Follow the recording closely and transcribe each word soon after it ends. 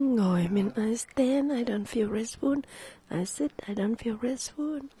ngồi means I stand, I don't feel restful. I sit, I don't feel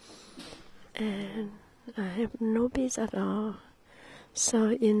restful. And I have no peace at all.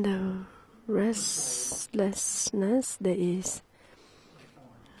 So in the restlessness there is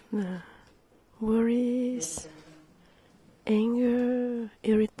worries, anger,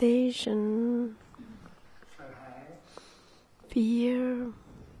 irritation, fear.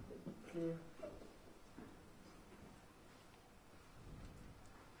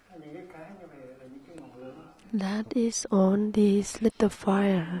 That is on this little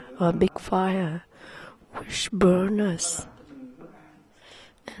fire or big fire which burn us.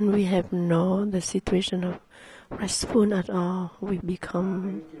 And we have no the situation of restful at all. We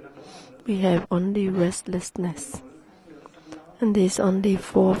have only restlessness. And there's only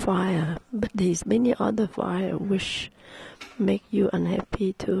 4 fire, but there's many other fire which make you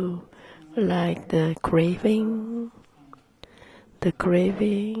unhappy too, like the craving. The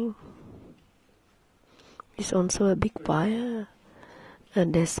craving is also a big fire, a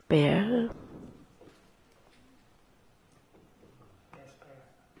despair.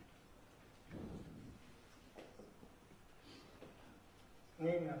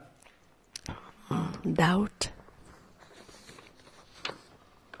 Doubt.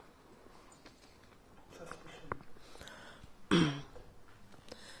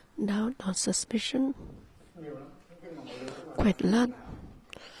 Doubt or suspicion. Quite a lot.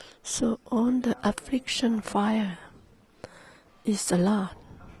 So on the affliction fire is a lot.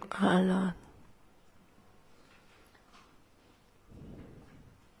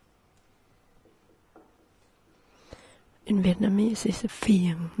 In Vietnamese it's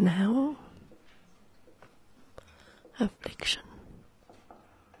phiền não, affliction.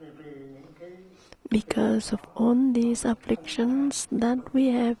 Because of all these afflictions that we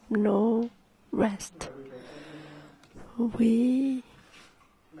have no rest. We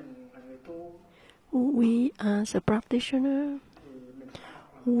as a practitioner,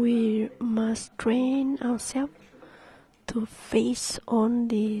 we must train ourselves to face on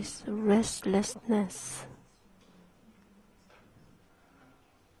this restlessness,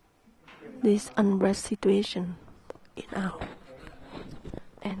 this unrest situation in our.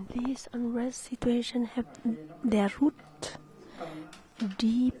 And these unrest situations have their root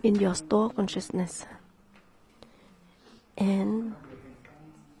deep in your store consciousness. And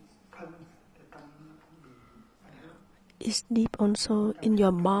it's deep also in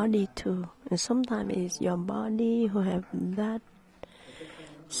your body too. And sometimes it's your body who have that.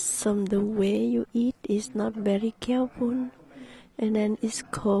 The way you eat is not very careful. And then it's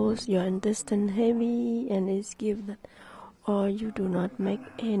cause your intestine heavy and it's give that. Or you do not make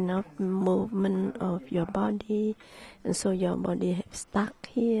enough movement of your body, and so your body have stuck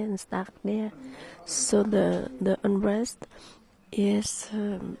here and stuck there. So the unrest is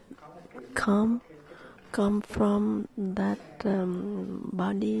come from that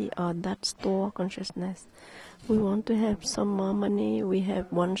body or that store consciousness. We want to have some more money. We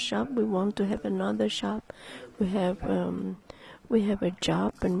have one shop. We want to have another shop. We have a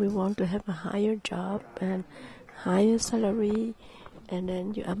job, and we want to have a higher job and higher salary, and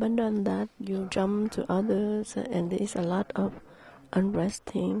then you abandon that, you jump to others, and there is a lot of unrest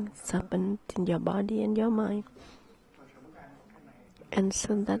things happen in your body and your mind. And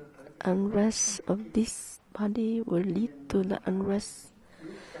so that unrest of this body will lead to the unrest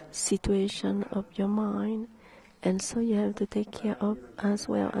situation of your mind, and so you have to take care of as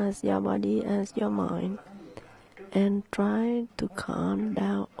well as your body as your mind, and try to calm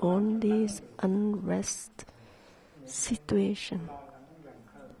down on this unrest situation,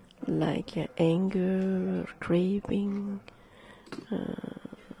 like anger, craving,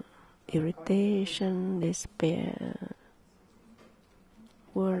 irritation, despair,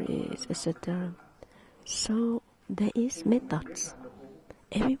 worries, etc. So there is methods.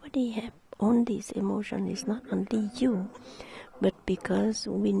 Everybody have all these emotions. It's not only you, but because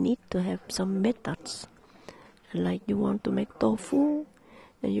we need to have some methods. Like you want to make tofu,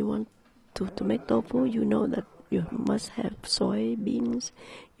 and you want to make tofu, you know that you must have soybeans,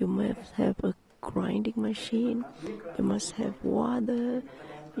 you must have a grinding machine, you must have water,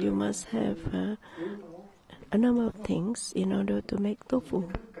 you must have a number of things in order to make tofu.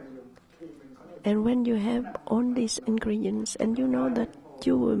 And when you have all these ingredients and you know that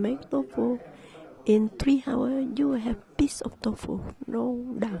you will make tofu, in 3 hours you will have piece of tofu, no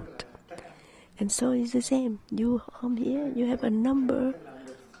doubt. And so it's the same. You come here, you have a number.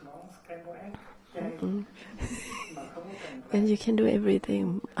 And you can do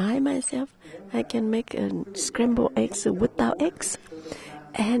everything. I myself, I can make a scrambled eggs without eggs.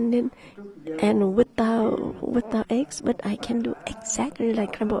 And then and without eggs, but I can do exactly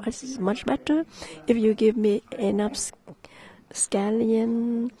like scrambled eggs. Is much better if you give me enough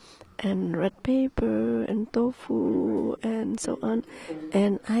scallion and red pepper and tofu and so on,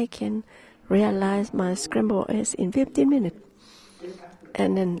 and I can realize my scrambled eggs in 15 minutes.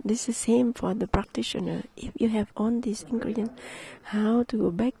 And then this is same for the practitioner. If you have all these ingredients, how to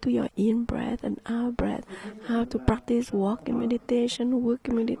go back to your in breath and out breath, how to practice walking meditation,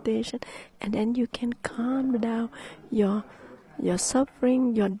 working meditation, and then you can calm down your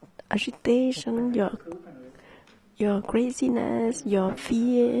suffering, your agitation, your craziness, your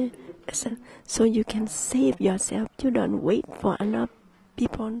fear, so you can save yourself. You don't wait for another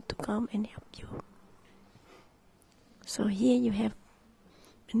people to come and help you. So here you have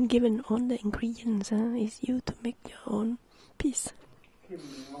been given all the ingredients. It's you to make your own peace.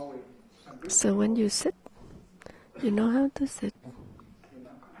 So when you sit, you know how to sit,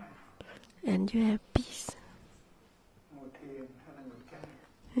 and you have peace.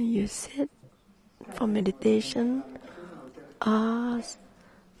 You sit for meditation or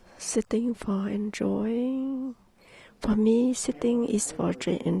sitting for enjoying. For me, sitting is for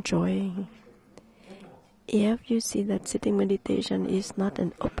enjoying. If you see that sitting meditation is not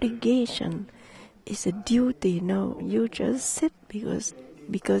an obligation, it's a duty, no, you just sit because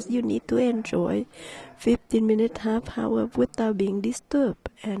you need to enjoy 15 minutes, half hour without being disturbed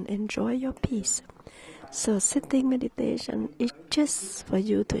and enjoy your peace. So sitting meditation is just for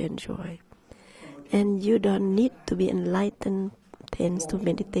you to enjoy. And you don't need to be enlightened thanks to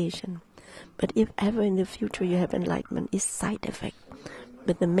meditation. But if ever in the future you have enlightenment, it's side effect.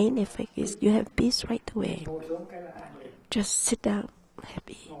 But the main effect is you have peace right away. Just sit down,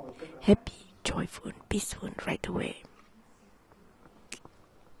 happy, joyful, peaceful right away.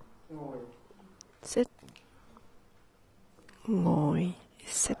 Sit. Ngồi,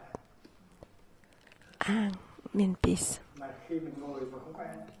 sit. An means peace.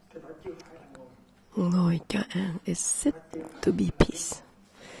 Ngồi cho an is sit to be peace.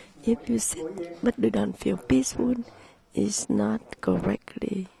 If you sit but you don't feel peaceful, it's not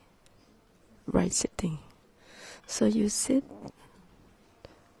correctly right sitting. So you sit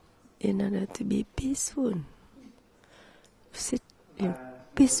in order to be peaceful. Sit in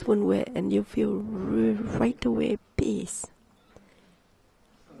peaceful way and you feel right away peace.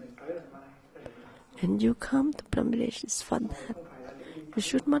 And you come to Plum Village is for that. You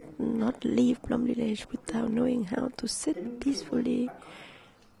should not leave Plum Village without knowing how to sit peacefully,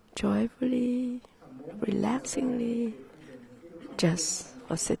 joyfully, relaxingly, just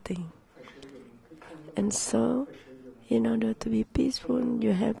for sitting. And so, in order to be peaceful,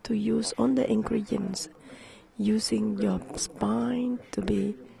 you have to use all the ingredients, using your spine to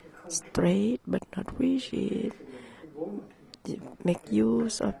be straight but not rigid. Make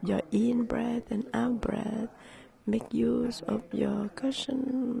use of your in breath and out breath. Make use of your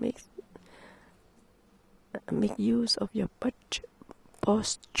cushion. Make use of your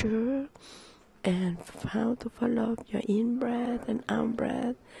posture, and how to follow your in breath and out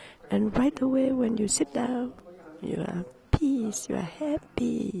breath. And right away when you sit down, you are peace, you are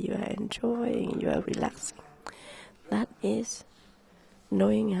happy, you are enjoying, you are relaxing. That is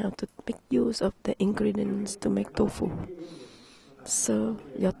knowing how to make use of the ingredients to make tofu. So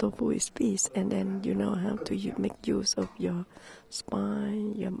your tofu is peace, and then you know how to make use of your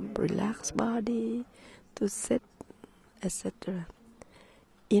spine, your relaxed body, to sit, etc.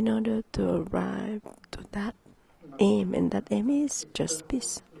 In order to arrive to that aim, and that aim is just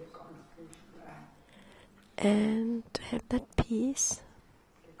peace. And to have that peace,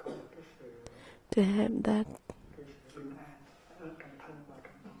 to have that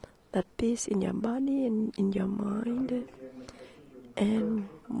peace in your body and in your mind. And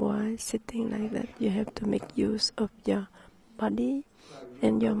while sitting like that, you have to make use of your body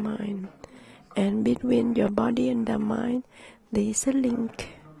and your mind. And between your body and the mind, there is a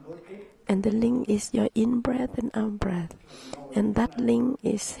link. And the link is your in-breath and out-breath. And that link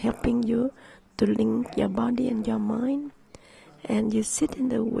is helping you to link your body and your mind. And you sit in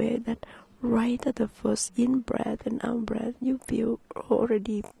the way that right at the first in-breath and out-breath, you feel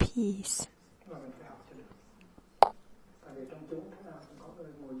already peace.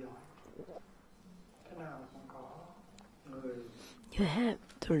 You have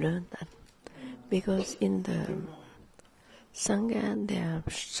to learn that, because in the Sangha there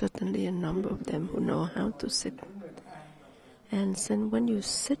are certainly a number of them who know how to sit. And then when you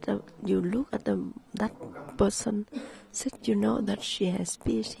sit up, you look at that person sit, you know that she has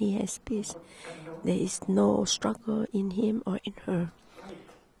peace, he has peace. There is no struggle in him or in her.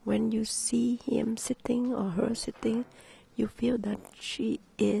 When you see him sitting or her sitting, you feel that she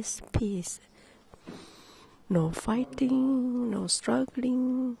is peace. No fighting, no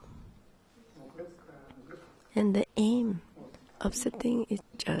struggling. And the aim of sitting is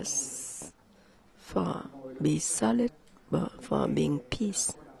just for be solid, but for being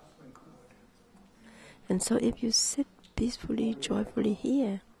peace. And so if you sit peacefully, joyfully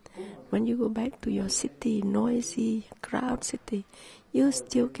here, when you go back to your city, noisy, crowd city, you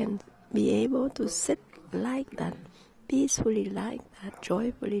still can be able to sit like that, peacefully like that,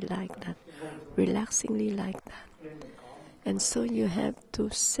 joyfully like that, relaxingly like that. And so you have to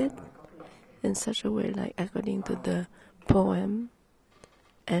sit in such a way, like according to the poem,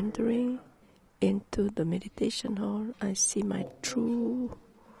 entering into the meditation hall, I see my true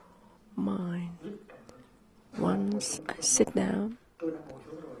mind. Once I sit down,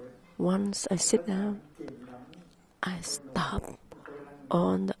 I stop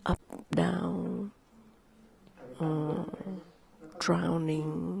on the up, down,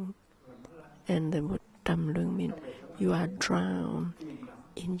 drowning. And the word tam lung means you are drowned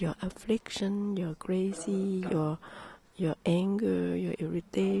in your affliction, your crazy, your anger, your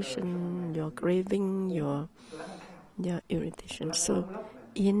irritation, your craving, your irritation. So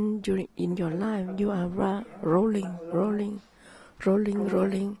in your life, you are rolling,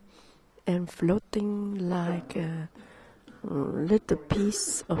 and floating like a little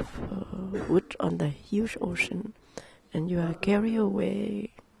piece of wood on the huge ocean, and you are carried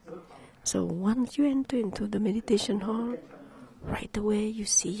away. So once you enter into the meditation hall, right away you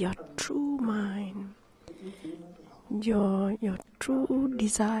see your true mind, your true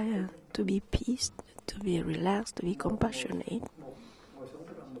desire to be peace, to be relaxed, to be compassionate.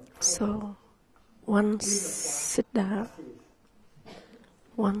 So once sit down,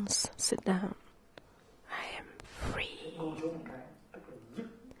 I am free.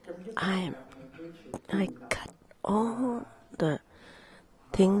 I cut all the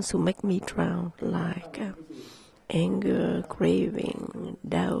things who make me drown, like anger, craving,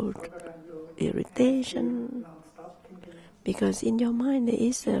 doubt, irritation. Because in your mind there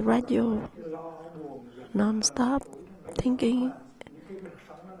is a radio, non-stop thinking.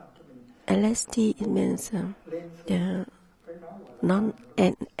 LSD, it means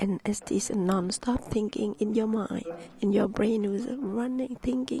NST is non-stop thinking in your mind, in your brain is running,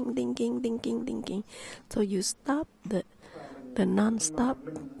 thinking. So you stop the non-stop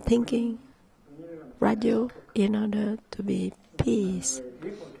thinking radio in order to be peace,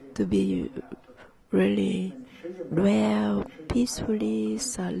 to be really dwell peacefully,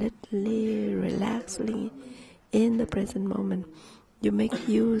 solidly, relaxedly in the present moment. You make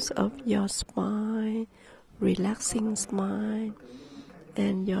use of your spine, relaxing spine,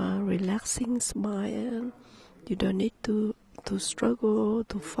 and your relaxing spine. You don't need to struggle,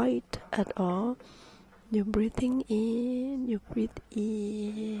 to fight at all. You're breathing in, you breathe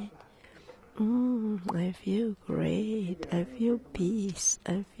in. I feel great, I feel peace,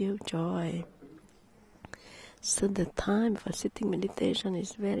 I feel joy. So the time for sitting meditation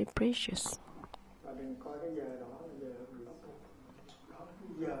is very precious.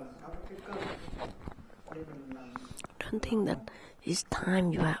 Don't think that it's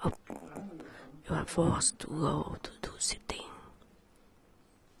time you are forced to go to do sitting.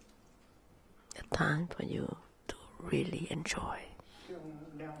 A time for you to really enjoy.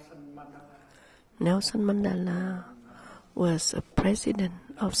 Nelson Mandela was a president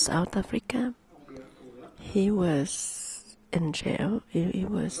of South Africa. He was in jail. He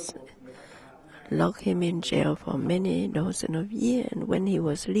was locked him in jail for many dozens of years, and when he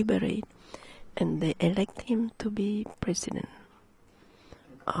was liberated, and they elect him to be president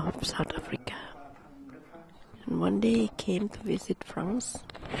of South Africa. And one day he came to visit France,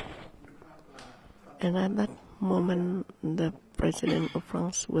 and at that moment the president of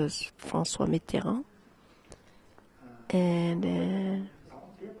France was François Mitterrand, and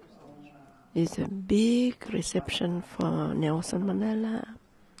it's a big reception for Nelson Mandela,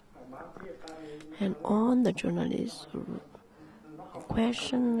 and all the journalists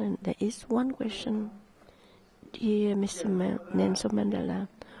question, and there is one question: dear Mr. Nelson Mandela,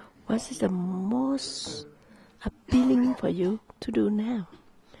 what is the most appealing for you to do now?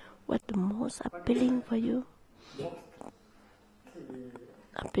 What the most appealing for you?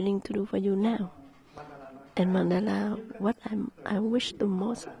 Appealing to do for you now? And Mandela, what I wish the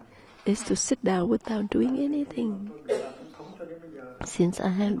most is to sit down without doing anything. Since I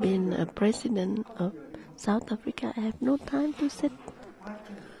have been a president of South Africa, I have no time to sit.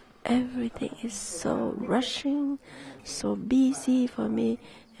 Everything is so rushing, so busy for me,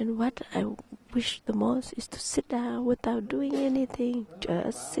 and what I wish the most is to sit down without doing anything,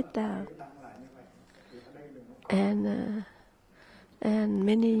 just sit down. and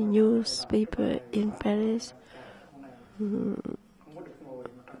many newspaper in Paris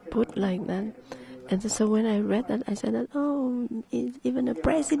put like that. And so when I read that, I said that, oh, even a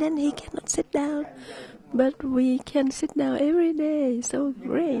president, he cannot sit down, but we can sit down every day. So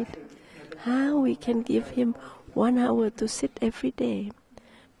great. How we can give him 1 hour to sit every day.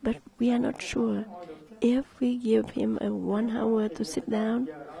 But we are not sure. If we give him a 1 hour to sit down,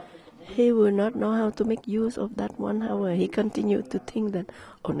 he will not know how to make use of that 1 hour. He continued to think that,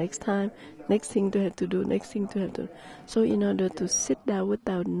 oh, next time, next thing to have to do, next thing to have to do. So in order to sit down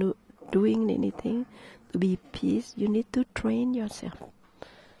without doing anything, to be peace, you need to train yourself.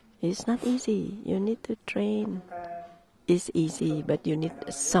 It's not easy. You need to train. It's easy, but you need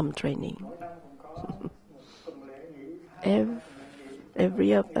some training.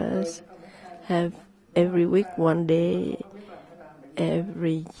 Every of us have every week 1 day,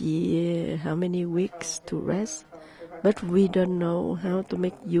 every year how many weeks to rest, but we don't know how to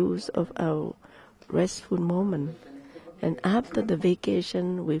make use of our restful moment. And after the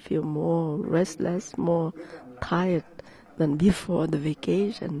vacation, we feel more restless, more tired than before the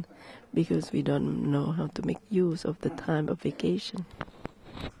vacation, because we don't know how to make use of the time of vacation.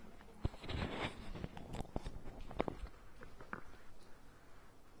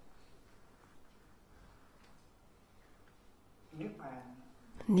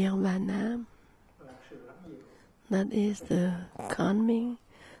 Nirvana, that is the calming,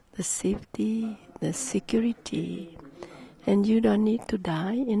 the safety, the security. And you don't need to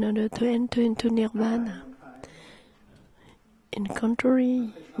die in order to enter into Nirvana. In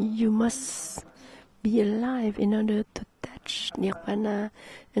contrary, you must be alive in order to touch Nirvana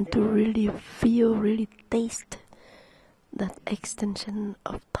and to really feel, really taste that extension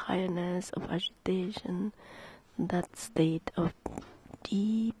of tiredness, of agitation, that state of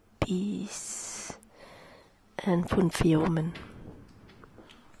deep peace and fulfillment.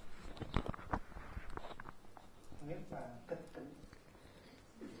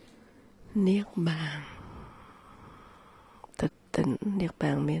 Niết Bàn. Niết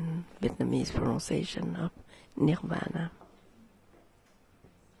Bàn means Vietnamese pronunciation of Nirvana.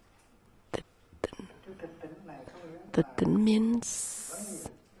 Tịnh means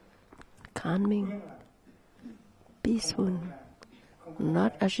calming, peaceful,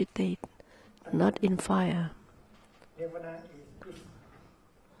 not agitate, not in fire.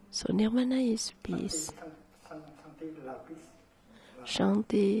 So Nirvana is peace.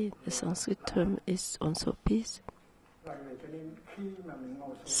 Shanti, the Sanskrit term, is also peace.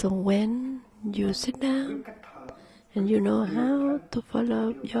 So when you sit down and you know how to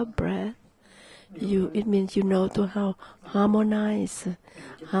follow your breath, it means you know to how harmonize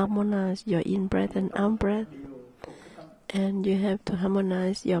your in breath and out breath, and you have to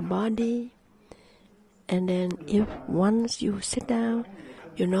harmonize your body. And then if once you sit down,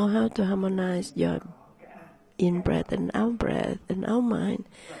 you know how to harmonize your in breath and out mind,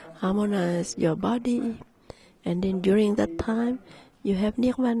 harmonize your body, and then during that time you have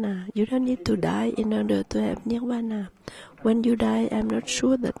Nirvana. You don't need to die in order to have Nirvana. When you die, I'm not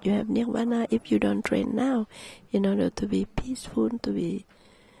sure that you have Nirvana if you don't train now in order to be peaceful, to be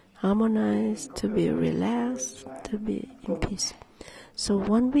harmonized, to be relaxed, to be in peace. So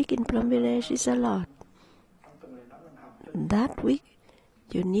 1 week in Plum Village is a lot. That week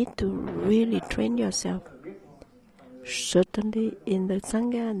you need to really train yourself. Certainly in the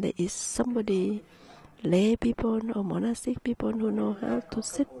Sangha there is somebody, lay people or monastic people who know how to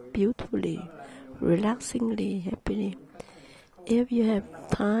sit beautifully, relaxingly, happily. If you have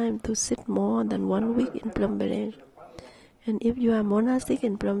time to sit more than 1 week in Plum Village, and if you are monastic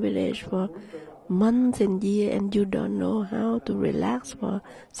in Plum Village for months and years and you don't know how to relax for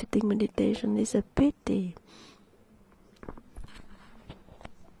sitting meditation, it's a pity.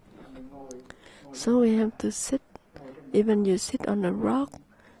 So we have to sit. Even you sit on a rock,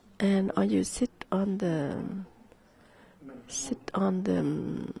 or you sit on the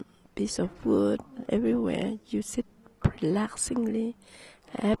piece of wood, everywhere you sit relaxingly,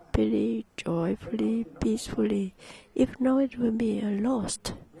 happily, joyfully, peacefully. If not, it will be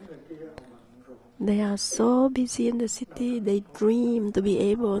lost. They are so busy in the city, they dream to be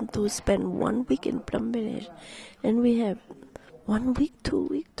able to spend 1 week in Plum Village, and we have 1 week, 2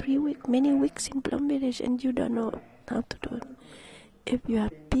 weeks, 3 weeks, many weeks in Plum Village, and you don't know how to do it. If you are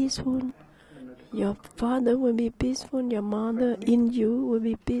peaceful, your father will be peaceful, your mother in you will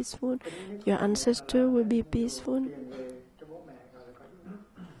be peaceful, your ancestor will be peaceful.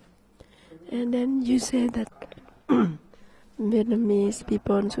 And then you say that Vietnamese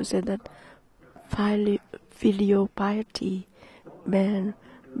people who say that filial piety, man,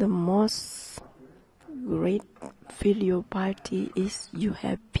 the most great filial piety is you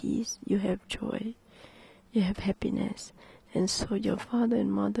have peace, you have joy, you have happiness. And so your father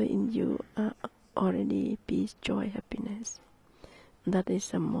and mother in you are already peace, joy, happiness. That is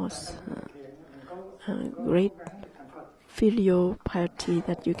the most great filial piety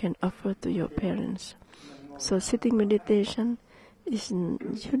that you can offer to your parents. So sitting meditation is,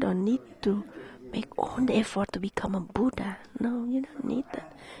 you don't need to make all the effort to become a Buddha. No, you don't need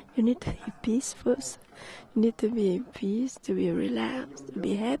that. You need to be peace first. You need to be at peace, to be relaxed, to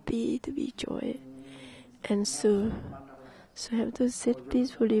be happy, to be joy. And so have to sit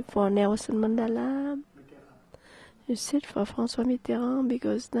peacefully for Nelson Mandela. You sit for François Mitterrand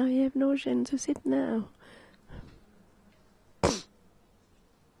because now you have no chance to sit now.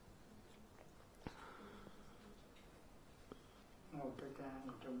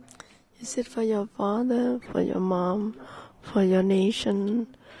 You sit for your father, for your mom, for your nation,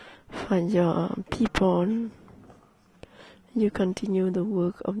 for your people. You continue the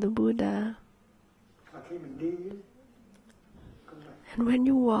work of the Buddha. And when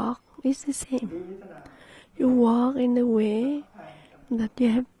you walk, it's the same. You walk in the way that you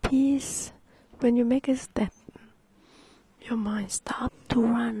have peace. When you make a step, your mind stops to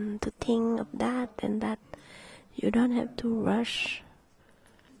run, to think of that and that. You don't have to rush.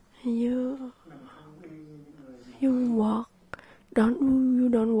 You walk. You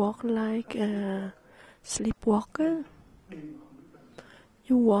don't walk like a sleepwalker.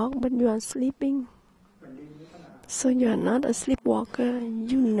 You walk, but you are sleeping. So you are not a sleepwalker.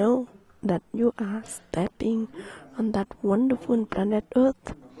 You know that you are stepping on that wonderful planet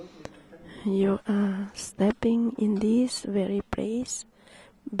Earth. You are stepping in this very place,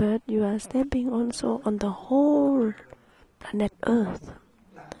 but you are stepping also on the whole planet Earth.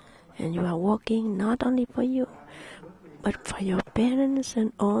 And you are walking not only for you, but for your parents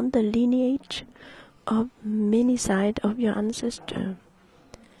and all the lineage of many sides of your ancestors.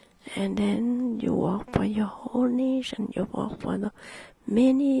 And then you walk for your whole nation, you walk for the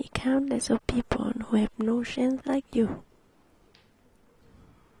many countless of people who have no chance like you.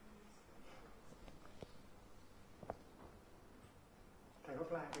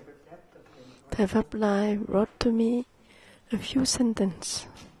 Thầy Pháp Lai wrote to me a few sentences.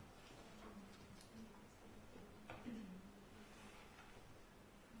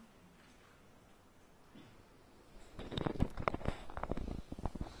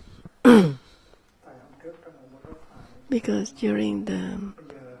 Because during the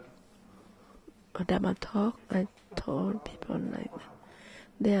Dhamma talk, I told people like that.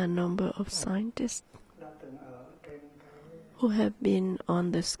 There are a number of scientists who have been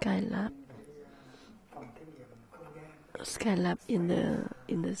on the Skylab in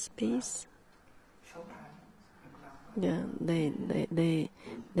the space. Yeah,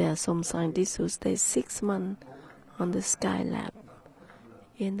 there are some scientists who stay 6 months on the Skylab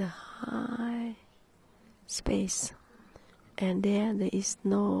in the high space, and there is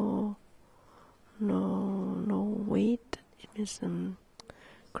no weight. It means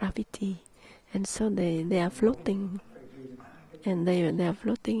gravity, and so they are floating, and they are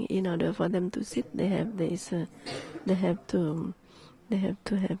floating. In order for them to sit, they have to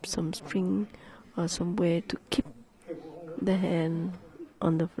have some string or some way to keep the hand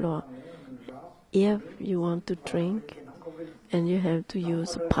on the floor. If you want to drink, and you have to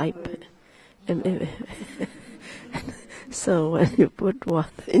use a pipe, and so when you put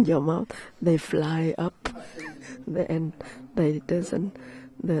water in your mouth, they fly up, and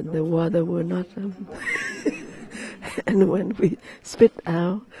the water will not. And when we spit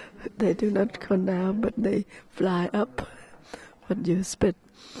out, they do not go down, but they fly up. What you spit,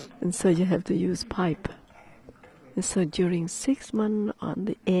 and so you have to use pipe. And so during 6 months on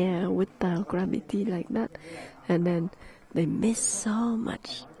the air without gravity like that, and then they miss so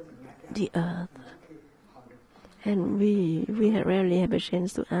much the earth. And we rarely have a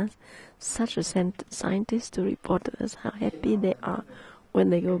chance to ask such a scientist to report to us how happy they are when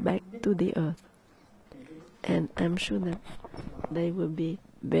they go back to the earth. And I'm sure that they will be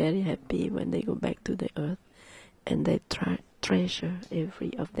very happy when they go back to the earth, and they treasure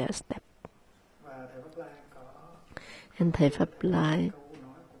every of their steps. And Thầy Pháp Lai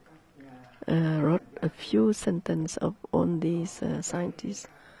wrote a few sentences of all these scientists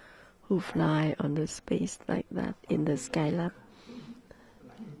who fly on the space like that in the Skylab.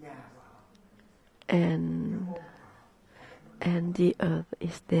 And the earth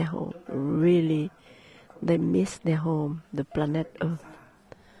is their home. Really, they miss their home, the planet Earth.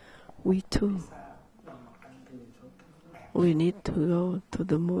 We too. We need to go to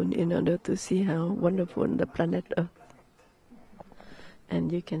the moon in order to see how wonderful the planet Earth.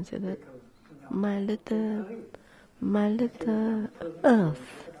 And you can say that my little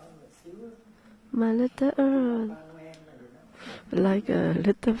earth, my little earth, like a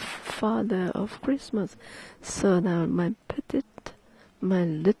little father of Christmas. So now my petite, my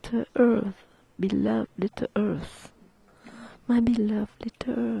little earth, beloved little earth, my beloved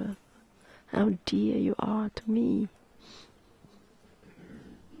little earth, how dear you are to me.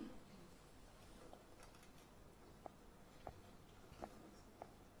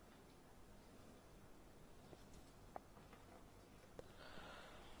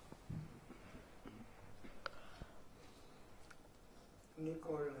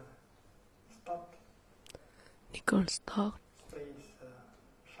 Nicole stopped.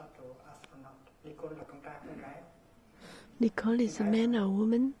 Nicole is a man or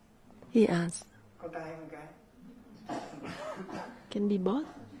woman? He asked. Can be both.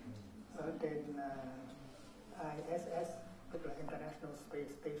 Ở trên ISS, tức là International Space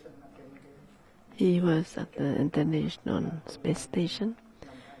Station ở trên cái He was at the International Space Station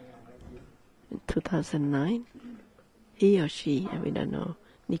in 2009. He or she, we don't know.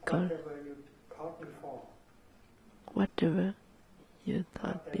 Nicole. whatever you thought before. Whatever you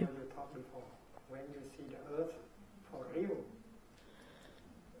thought Whatever before. you thought before. When you see the Earth for real,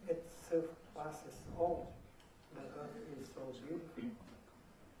 it surpasses all. The Earth is so beautiful.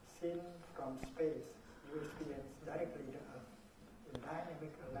 Seen from space, you experience directly the Earth. In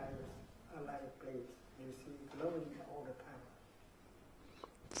dynamic, alive place, you see glowing all the time.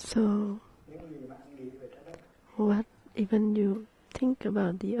 So, Những gì bạn nghĩ về trái đất, what, even you think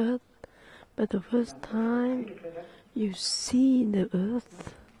about the earth, but the first time thấy được trái đất, you see the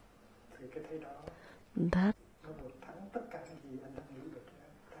earth, thì cái thấy đó that nó vượt thắng tất cả những gì anh đã nghĩ về trái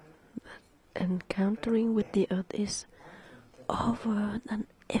đất. encountering with the earth is over than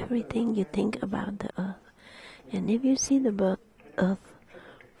everything you think about the earth. And if you see the earth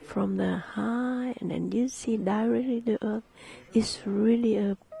from the high and then you see directly the earth, it's really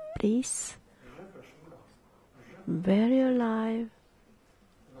a place very alive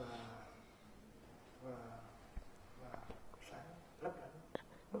và sáng lấp lánh.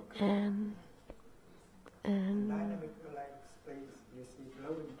 and Dynamic alive space, you see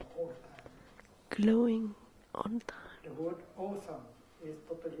glowing all the time. glowing on time. The word awesome is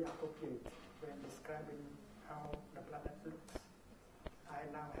totally appropriate when describing how the planet looks. I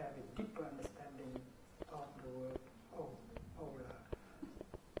now have a deeper understanding of the word aura.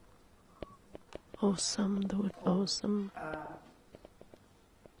 Awesome, the word awesome.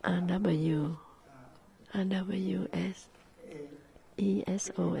 A-W-S-E.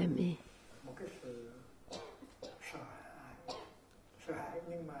 A-W-S-E-S-O-M-E. Một cái sự sợ hãi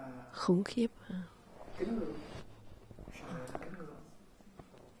nhưng mà Khủng khiếp. kính ngưỡng, sợ kính ngưỡng.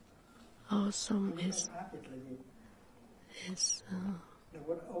 Awesome Kính is áp dịch là gì? is The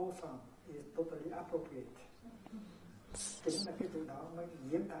word awesome is totally appropriate. Chính là cái từ đó mới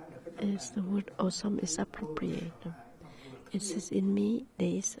diễn tả được cái tâm is the word awesome is appropriate. It says in me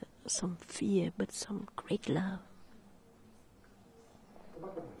there is some fear but some great love. tôi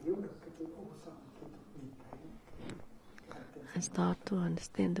bắt đầu hiểu được cái chữ awesome khi tôi nhìn thấy cái hành tinh. I start to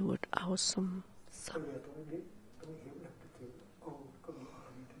understand the word awesome. Bây giờ tôi mới biết, tôi mới hiểu được cái chữ O có nghĩa là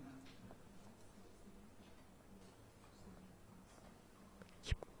như thế nào.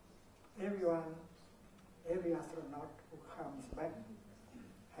 Every astronaut who comes back,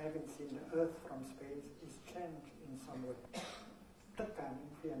 having seen the Earth from space, is changed in some way. Tất cả những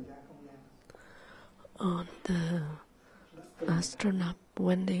phi hành gia không gian. On the astronaut,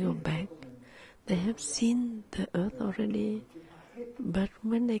 when they go back, they have seen the earth already, but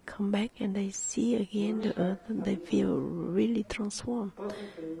when they come back and they see again the earth, they feel really transformed.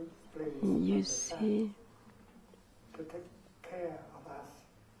 Perfectly placed You see, to take care of us,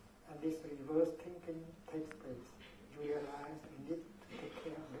 and this reverse thinking takes place. You realize we need to take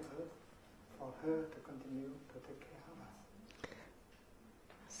care of the Earth for her to continue to take care of us.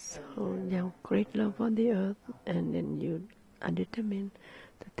 so you have great love for the earth, and then you are determined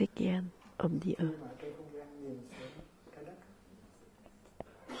to take care of the Khi earth. mà trên không gian nhìn xuống trái đất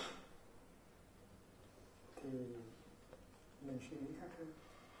thì mình suy nghĩ khác hơn.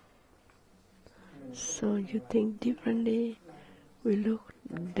 Mình So you think differently. We look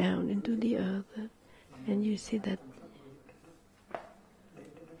down into the earth, and you see that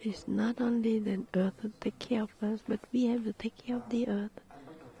it's not only the earth that take care of us, but we have to take care of the earth. anh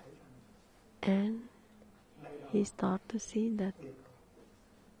bắt đầu thấy rằng And he start to see that điều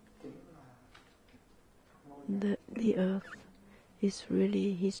chính là ngôi the earth is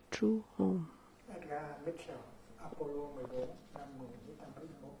really his true home. Edgar Mitchell, Apollo 14 năm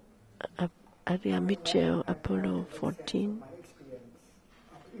 1971. Edgar Mitchell, Apollo 14, My experience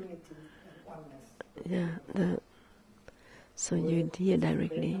of unity and oneness So you hear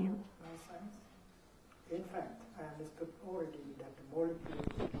directly. No science. In fact, I understood already that the molecule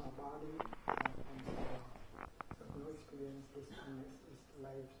in our body and so to experience this oneness is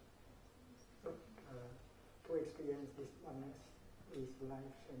life. But to experience this oneness is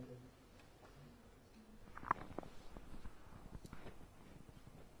life changing.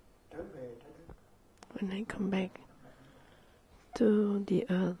 When I come back to the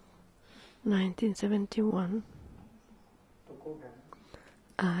earth, 1971,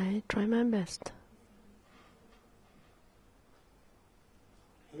 I try my best.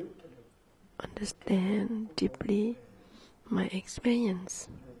 Understand deeply my experience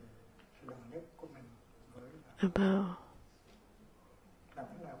about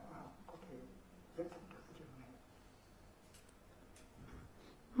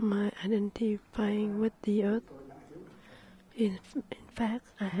my identifying with the earth. In fact,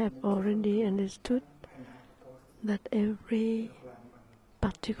 I have already understood that every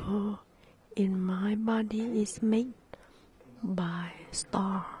particle in my body is made by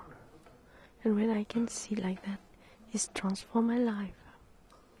star. And when I can see like that, it's transformed my life.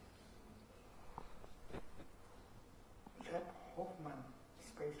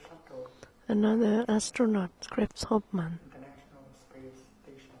 Another astronaut, Krebs Hoffman. International Space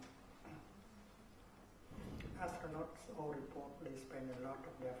Station. Astronauts all report they spend a lot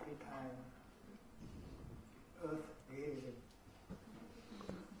of their free time Earth gazing.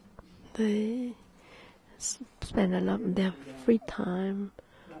 They spend a lot of their free time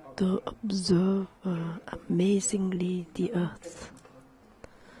to observe amazingly the earth.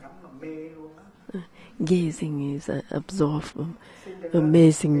 Gazing is absorb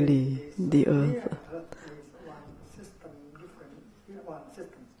amazingly the earth.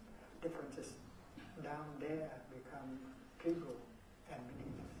 Differences down there become trivial and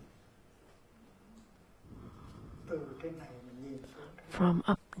meaningless. From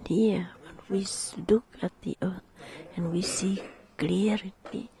up here, we look at the earth and we see clearly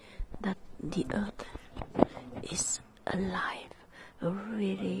that the earth is alive, a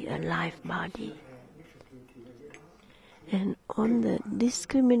really alive body. And all the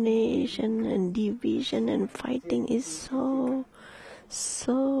discrimination and division and fighting is so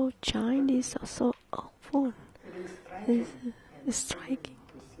childish or so awful. It's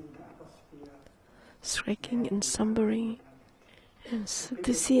striking and sombering. And so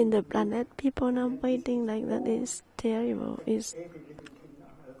to see in the planet people now fighting like that is terrible.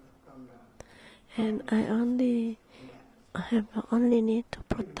 And I have only need to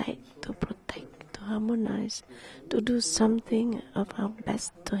protect, to harmonize, to do something of our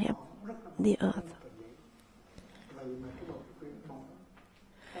best to help the earth.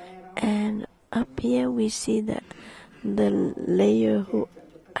 And up here we see that the layer who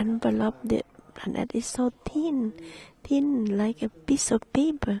envelop the planet is so thin like a piece of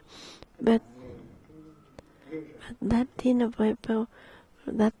paper. But that thin of paper,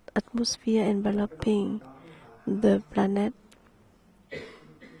 that atmosphere enveloping the planet,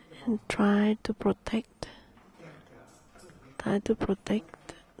 and try to protect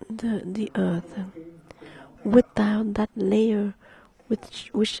the earth. Without that layer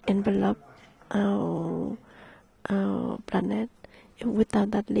which envelop our planet,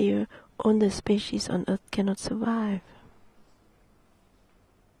 without that layer, all the species on earth cannot survive.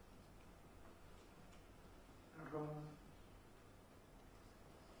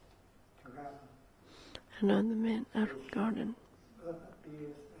 Another man, Arun Gordon. Earth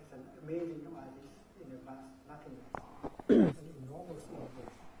appears as an amazing oasis in a vast nothingness, an enormous object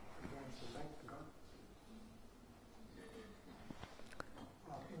against the backdrop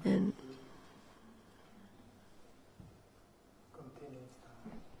of And continuous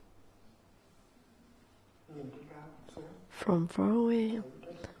time. from far away,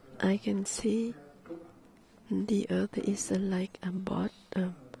 I can see the earth is like a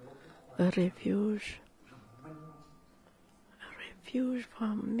refuge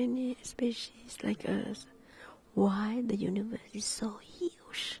from many species like us. Why the universe is so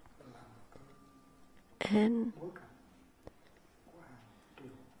huge and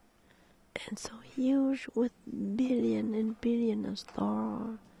so huge with billion and billion of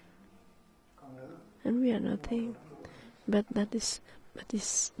stars, and we are nothing. But there's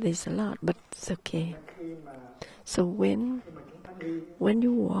a lot, but it's okay. So when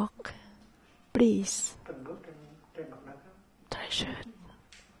you walk, please treasure it.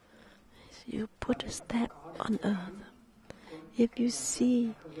 You put a step on earth. If you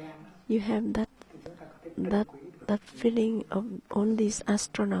see, you have that feeling of all these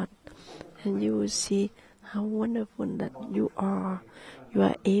astronauts, and you will see how wonderful that you are. You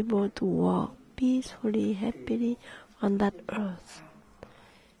are able to walk peacefully, happily on that earth.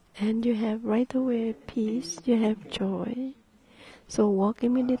 And you have right away peace, you have joy. So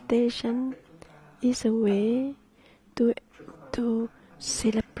walking meditation is a way to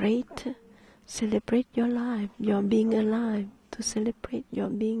celebrate your life, your being alive, to celebrate your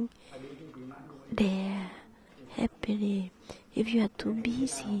being there happily. If you are too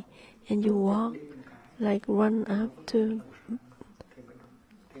busy and you walk like run after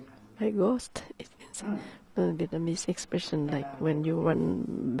a ghost, it means Vietnamese expression like when you run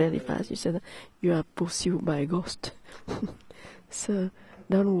very fast, you say that you are pursued by a ghost. So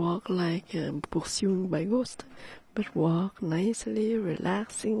don't walk like pursued by ghost, but walk nicely,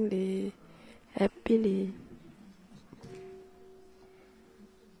 relaxingly, happily.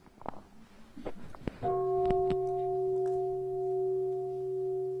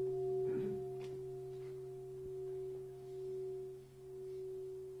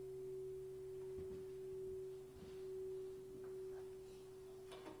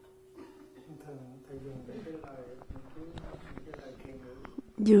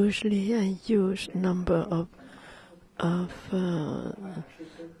 Usually I use number of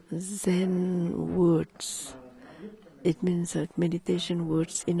Zen words. It means meditation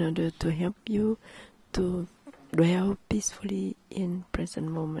words in order to help you to dwell peacefully in present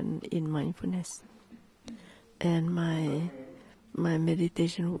moment in mindfulness. And my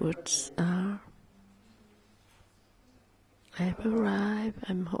meditation words are: I have arrived,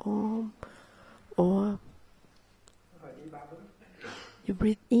 I'm home, or you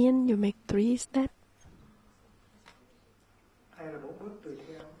breathe in, you make 3 steps,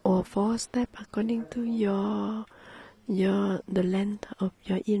 or 4 steps according to the length of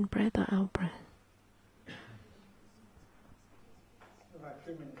your in breath or out breath.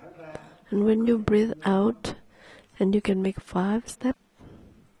 And when you breathe out, and you can make 5 steps.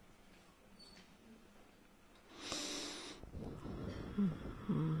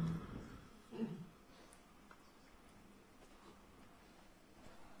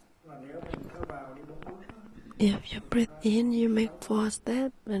 If you breathe in, you make 4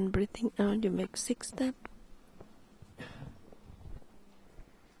 steps, and breathing out, you make 6 steps.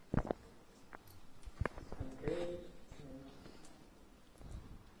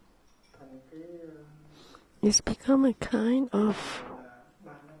 It's become a kind of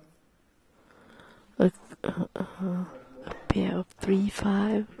a pair of 3,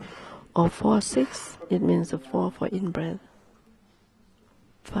 5, or 4, 6. It means a 4 for in breath,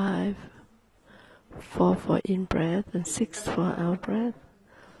 5, 4 for in breath, and 6 for out breath.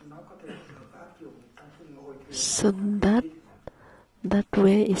 So that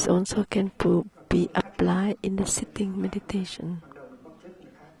way is also can be applied in the sitting meditation.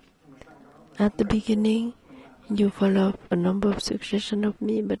 At the beginning, you follow a number of suggestions of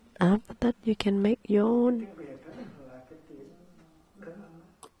me, but after that you can make your own.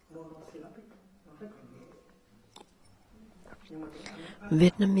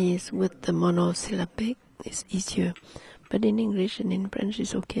 Vietnamese with the monosyllabic is easier, but in English and in French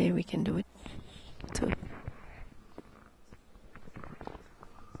it's okay, we can do it too.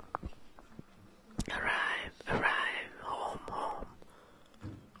 Arrive, home.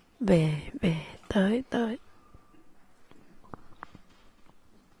 Về, tới.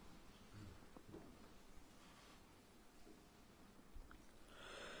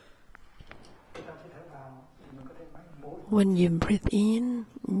 When you breathe in,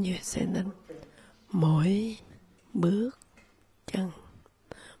 you say that mỗi bước chân.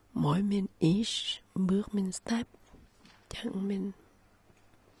 Mỗi means each, bước means step, chân means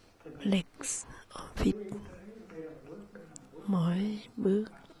legs or feet. Mỗi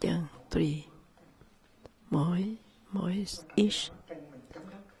bước chân, 3. Mỗi is each.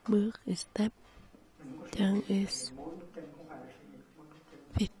 Bước is step, chân is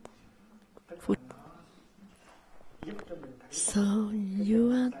feet, foot. So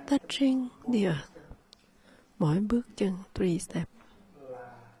you are touching the earth. Mỗi bước chân, 3 steps.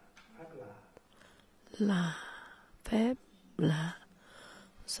 Là, phép, là.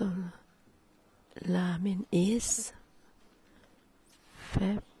 So, là mean is.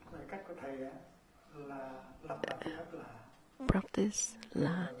 Phép. Practice,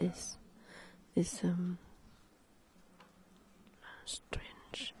 là is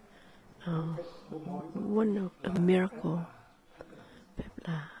strange. One of a miracle. Phép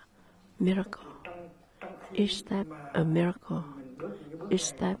là miracle. Each step a miracle. Each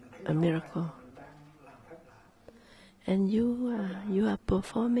step a miracle. And you are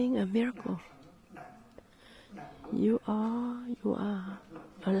performing a miracle. You are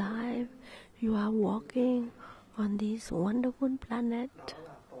alive. You are walking on this wonderful planet.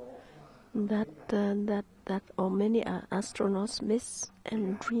 that or many astronauts miss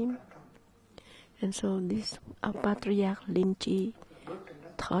and dream. And so this our Patriarch Linji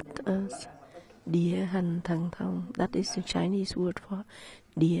taught us Địa hành thần thông. That is the Chinese word for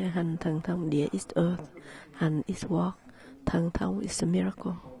Địa hành thần thông. Địa is earth, hành is walk, thần thông is a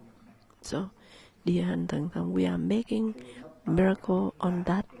miracle. So Địa hành thần thông, we are making miracle on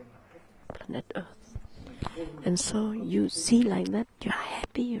that planet Earth. And so you see like that, you are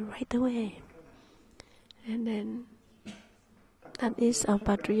happy right away. And then that is our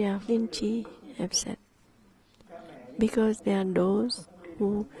Patriarch Linji have said. Because there are those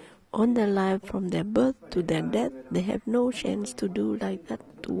who on their life from their birth to their death, they have no chance to do like that,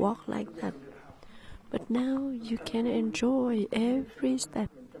 to walk like that. But now you can enjoy every step.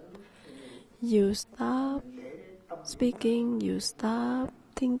 You stop speaking, you stop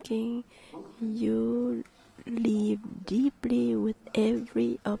thinking, you live deeply with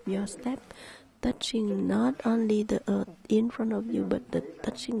every of your steps, touching not only the earth in front of you, but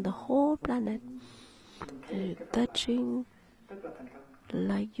touching the whole planet. Touching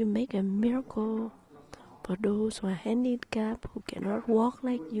like you make a miracle for those who are handicapped, who cannot walk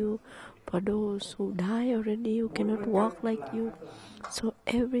like you, for those who die already, who cannot walk like you. So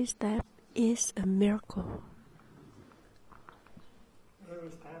every step is a miracle. Every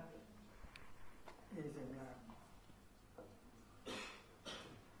step is a miracle.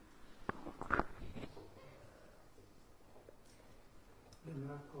 The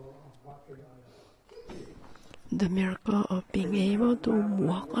miracle of walking on earth. The miracle of being able to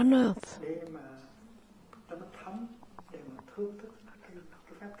walk on earth. Để mà cho nó thấm, để mà thưởng thức cái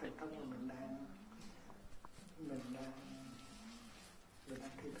phép thành công mà mình đang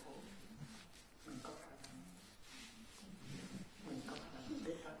thi thố, mình có khả năng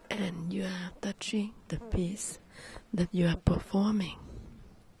biết phát. And you are touching the piece that you are performing.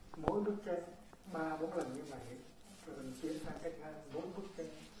 Mỗi bước chân 3-4 lần như vậy, rồi mình chuyển sang cách hai 4 bước chân.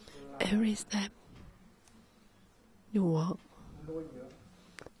 Every step you walk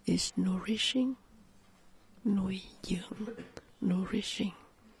is nourishing, nuôi dưỡng, nourishing.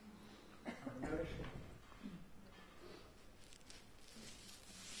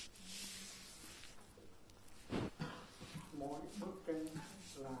 Mỗi bước chân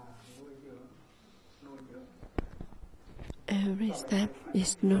là nuôi dưỡng. Every step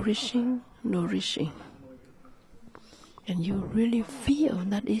is nourishing, nourishing. And you really feel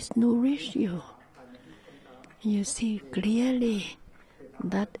that it nourishes you. You see clearly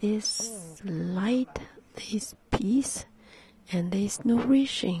that is light, there is peace, and there is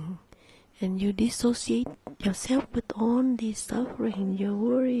nourishing. And you dissociate yourself with all the suffering, your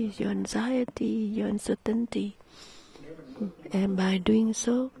worries, your anxiety, your uncertainty. And by doing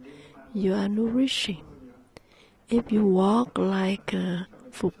so, you are nourishing. If you walk like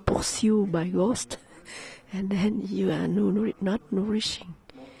pursued by ghosts, and then you are not nourishing.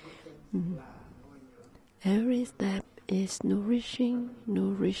 Every step is nourishing,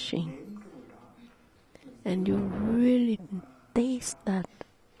 nourishing. And you really taste that.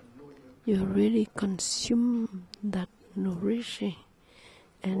 You really consume that nourishing.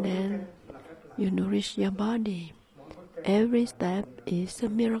 And then you nourish your body. Every step is a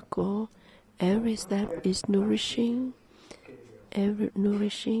miracle. Every step is nourishing.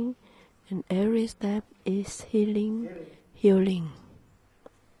 And every step is healing.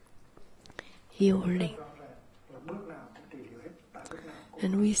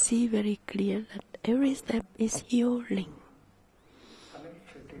 And we see very clear that every step is healing.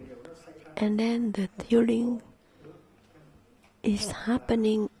 And then the healing is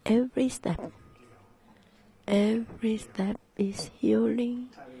happening every step. Every step is healing,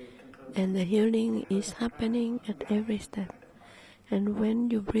 and the healing is happening at every step. And when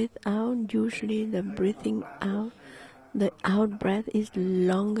you breathe out, usually the breathing out, the out breath is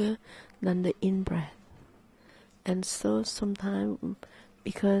longer than the in breath. And so sometimes,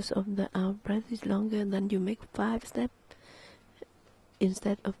 because of the out breath is longer, then you make 5 steps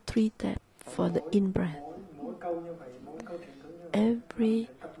instead of 3 steps for the in breath. Every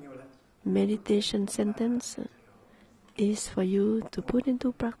meditation sentence is for you to put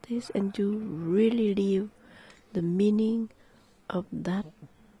into practice and to really live the meaning of that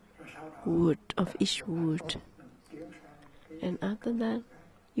word, of each word. And after that,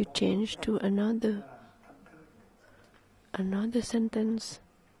 you change to another sentence.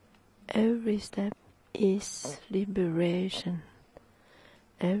 Every step is liberation.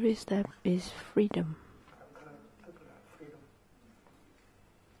 Every step is freedom.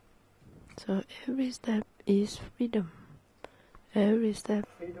 So every step is freedom. Every step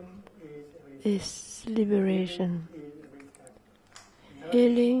is liberation.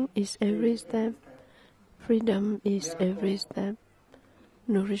 Healing is every step. Freedom is every step.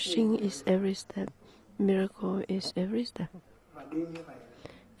 Nourishing is every step. Miracle is every step. Và đi như vậy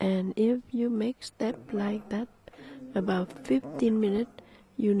And if you make step like that, about 15 minutes,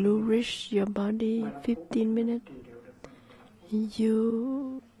 you nourish your body 15 minutes. thì đều được mình.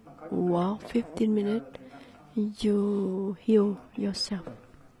 You walk 15 minutes, you heal yourself.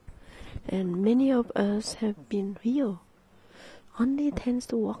 And many of us have been healed. Only tends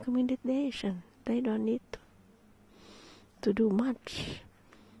to walk in meditation. They don't need to do much.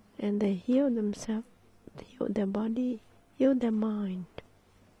 And they heal themselves, heal their body, heal their mind.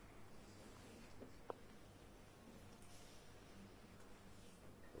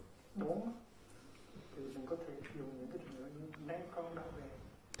 Bốn thì mình có thể dùng những cái từ ngữ như nay con đã về.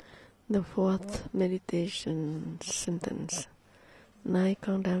 The fourth meditation sentence. Nay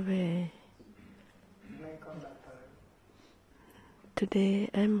con đã về. Nay con đã tới. Today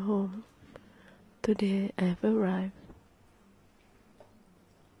I'm home. Today I've arrived.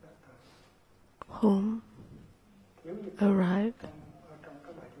 Đã tới. Home, Thiếu gì arrived. trong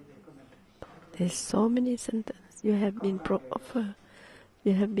các bài thi của mình. There's so many sentences. You have been offered.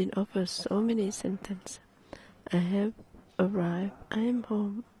 You have been offered so many sentences. I have arrived. I am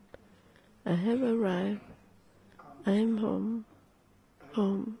home. I have arrived. I am home.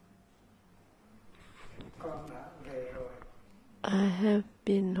 Home. Con đã về rồi. I have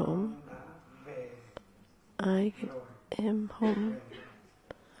been home. Con đã về I rồi. am home.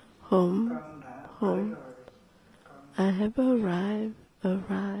 Home. Con đã Home. tới rồi. Con I have arrived.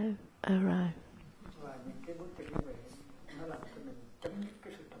 Arrived. Arrived. và những cái bước chân như vậy nó làm cho mình chấm dứt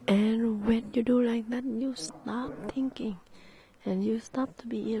cái sự trầm And when you do like that, you stop thinking. And you stop to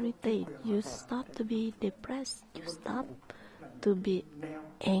be irritated. You stop to be depressed. You stop to be neo.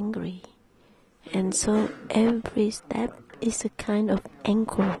 angry. And so every step is a kind of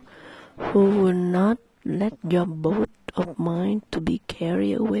anchor who will not let your boat of mind to be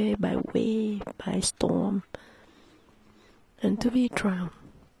carried away by wave, by storm, and to be drowned.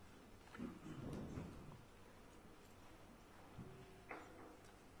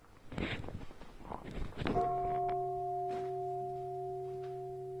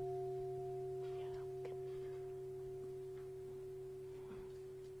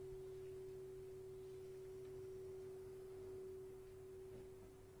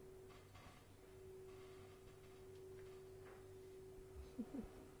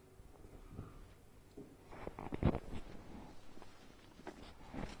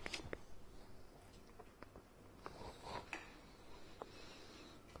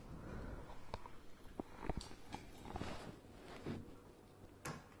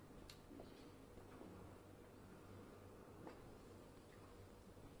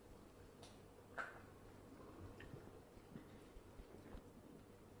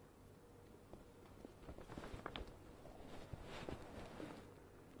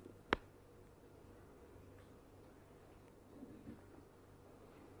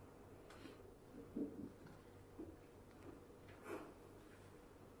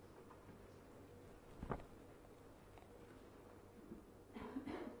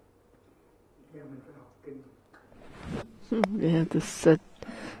 Giờ mình phải học kinh. You have to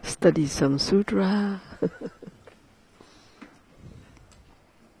study some sutra.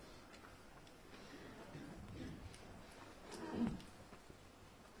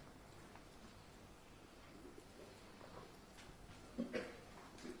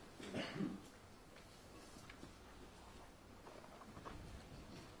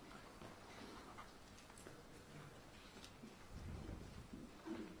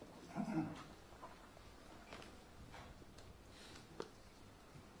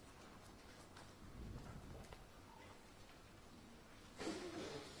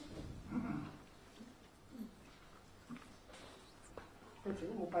 Cái chữ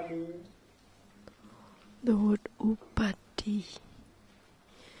Upadi The word upati,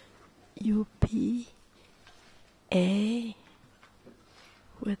 U-P-A,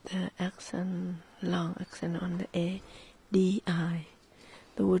 with the accent, long accent on the A, D-I.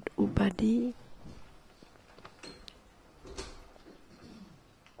 The word upadi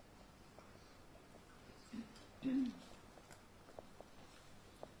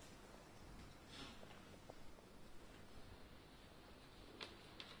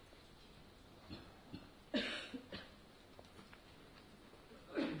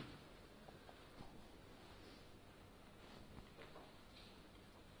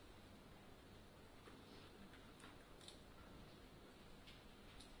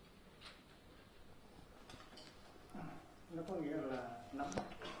nó có nghĩa là nắm bắt.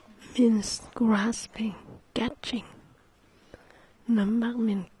 means grasping, catching. Nắm bắt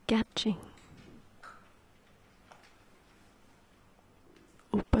means catching.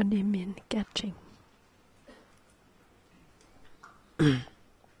 Upadi means catching.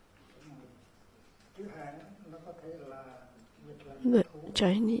 Chữ Hán nó có thể là dịch là The thú,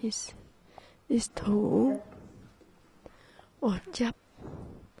 Chinese is thủ or chấp.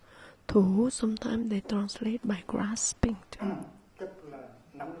 Thủ sometimes they translate by grasping too. chấp là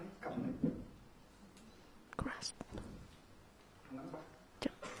nắm lấy, cầm lấy, Grasp. nắm bắt.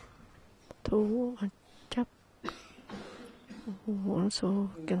 Thủ or chấp. Also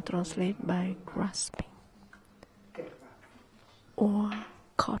can translate by grasping Kẹp vào. or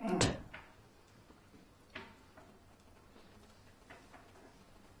caught.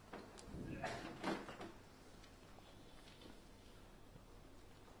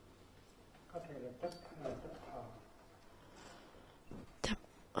 Có thể là chấp thọ, Chấp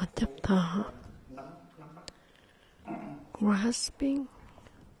or chấp thọ. nắm bắt. Grasping,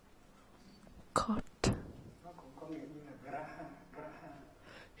 caught. Nó cũng có nghĩa như là graha.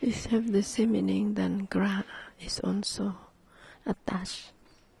 It have the same meaning than gra is also attached.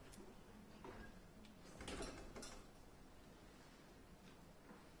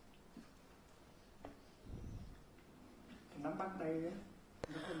 Nắm bắt đây á,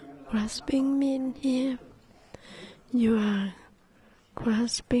 nó có nghĩa là Grasping mean here you are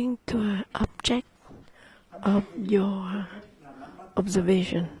grasping to an object of your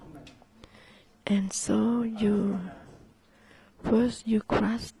observation. And so first you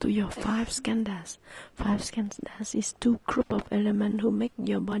grasp to your five skandhas. Five skandhas is two group of elements who make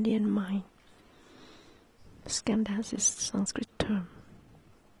your body and mind. Skandhas is Sanskrit term.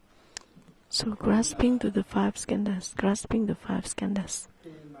 So grasping to the five skandhas, grasping the five skandhas.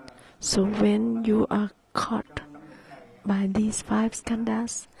 So when you are caught by these five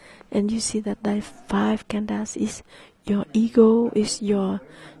skandhas, and you see that the five skandhas is your ego, is your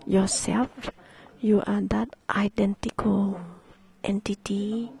yourself, you are that identical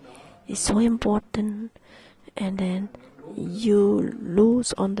entity, is so important, and then you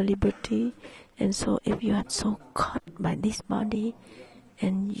lose on the liberty. And so if you are so caught by this body,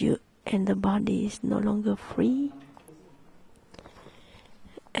 and the body is no longer free,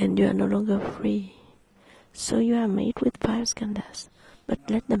 and you are no longer free, so you are made with five skandhas, but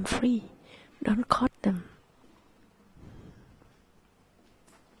let them free, don't caught them.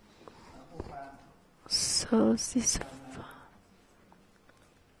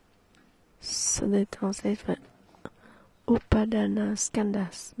 So they translate for Upadana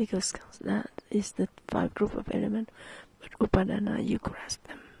skandhas, because that is the five group of elements, but Upadana you grasp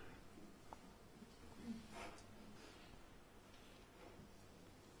them.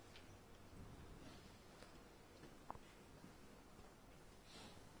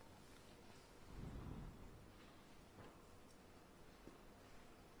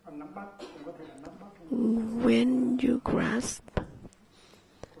 nắm bắt, cũng có thể là nắm bắt When you grasp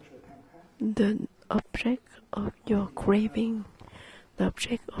của sự tham khát. the object of your craving, the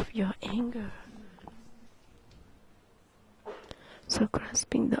object of your anger. So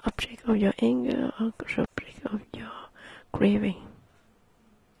grasping the object of your anger or the object of your craving.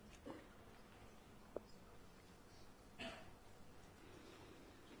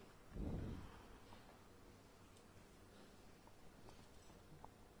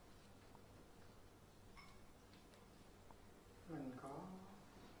 Mình có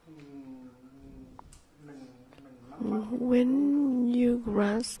mình nắm bắt When you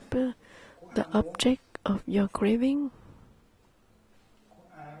grasp the object of your craving, của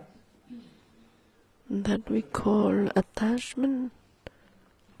ai, that we call attachment,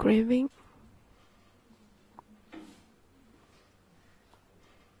 craving,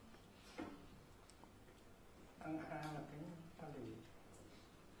 tăng ha là tiếng Pali.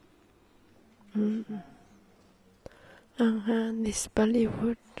 this Pali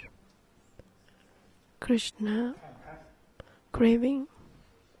word, Krishna, Tham khát. craving,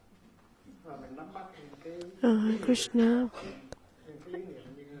 Và mình nắm bắt những cái Krishna, ý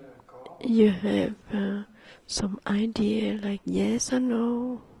niệm như là có you have some idea like yes or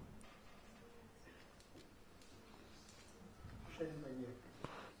no, sinh và diệt.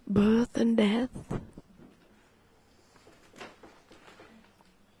 birth and death,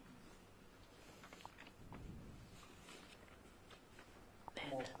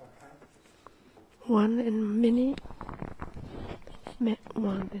 Một và khác. one and many,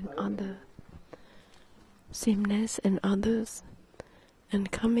 one and other, sameness and others,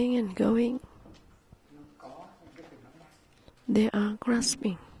 and coming and going, Nó có những cái sự nắm bắt. they are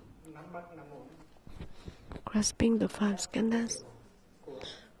grasping. Nắm bắt là một Grasping the five skandhas,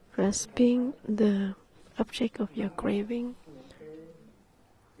 grasping the object of your craving, những cái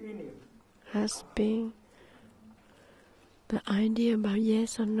ý niệm grasping the idea about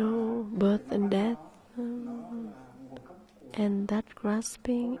yes or no, birth and death, nó là nguồn gốc của and that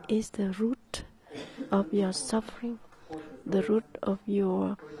grasping is the root of your suffering, the root of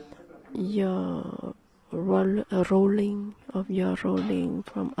your rolling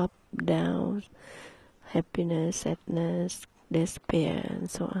from up, down, happiness, sadness, despair, and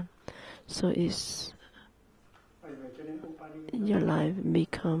so on. So it's bởi vậy cho nên Upadi your life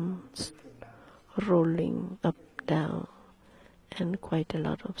becomes rolling up, down, and quite a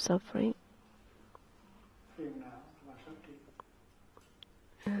lot of suffering. phiền não và sát trị.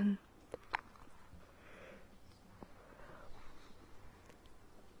 And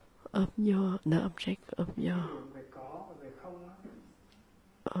of the object of your Về có và về không á,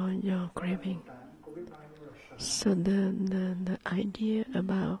 or your craving. tạng của biết bao nhiêu là sợ So the idea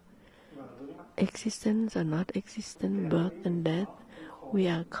about và vướng mắc existence or not existence, birth and death, we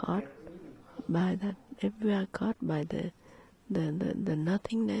are caught by that. If we are caught by the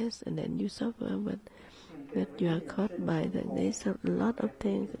nothingness, and then you suffer, but you are caught by there's a lot of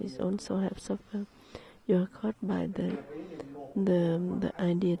things is also have suffer. You are caught by the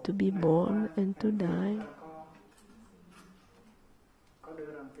idea to be born and to die. có đưa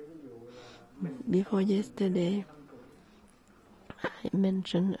ra một cái ví dụ là mình Before yesterday, I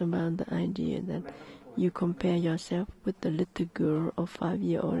mentioned about the idea that you compare yourself with the little girl of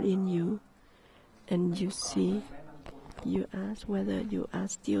 5-year-old in you, and you see, you ask whether you are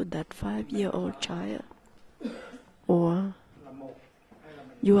still that 5-year-old child, or là một hay là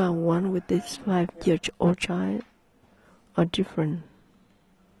mình you are one with this 5-year-old child, or different.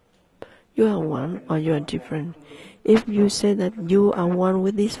 You are one or you are different. If you say that you are one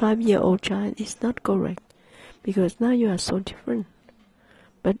with this 5-year-old child, it's not correct, because now you are so different.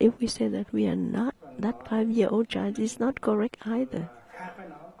 But if we say that we are not that 5-year-old child, it's not correct either. khác với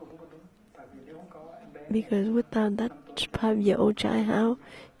nó cũng không có đúng, tại vì nếu không có em bé Because without that 5-year-old child, how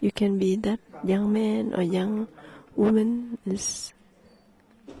you can be that young man or young woman is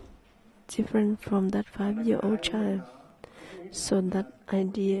different from that 5-year-old child. So that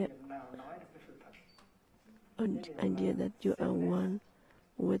idea nào nói được cái sự thật idea that you are one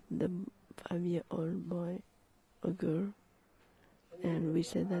with the 5-year-old boy or girl, and we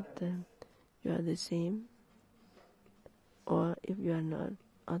say that you are the same, or if you are not,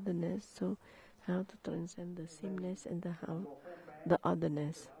 otherness. So how to transcend the sameness and the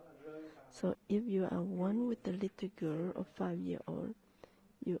otherness. So if you are one with the little girl of 5-year-old,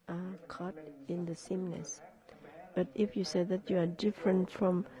 you are caught in the sameness. But if you say that you are different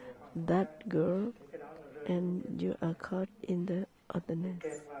from that girl, and you are caught in the otherness.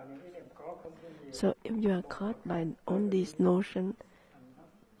 kèm vào những ý niệm có không thiên gì So if you are caught by on this notion,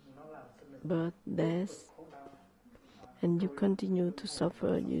 nó làm cho mình birth, death, khổ đau. and you continue to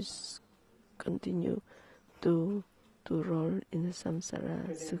suffer, you continue to roll in the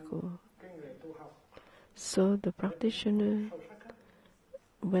samsara circle. Cái người tu học So the practitioner, sâu sắc á,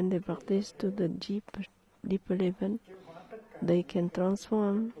 when they practice to the deeper level, chuyển hóa tất cả they can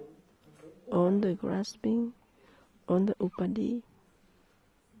transform on the grasping, on the upadi.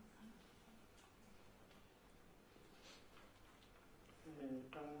 thì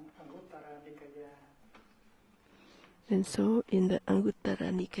trong Anguttara Nikaya And so in the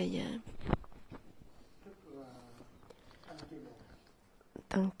Anguttara Nikaya, tức là Tăng Chi Bộ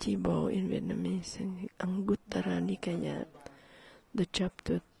Tăng Chi Bộ in Vietnamese, and Anguttara Nikaya, the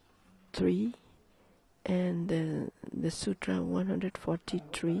chapter 3 and the Sutra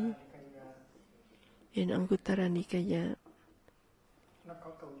 143 Nikaya in Anguttara Nikaya, nó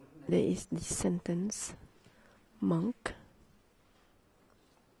có câu như thế này: there is this sentence, monk,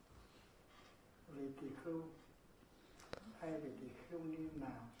 vị tỳ khưu hay vị tỳ khưu ni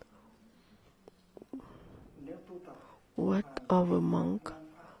nào nếu tu tập what of a monk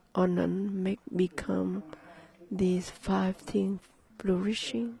or nun make become these 5 things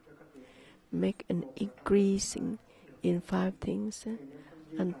flourishing, make an increasing in 5 things,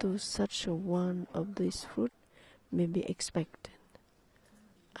 unto such a one of this fruit may be expected.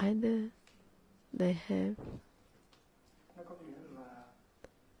 Either they have nó có nghĩa là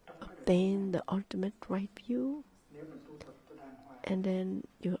trong cái obtained the ultimate right view, nếu mình tu tập cho đàng hoàng and then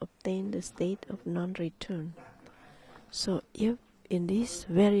you obtain the state of non-return. So if in this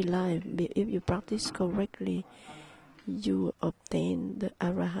very life, if you practice correctly, you obtain the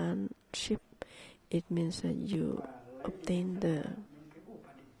arahantship, it means that you obtain the,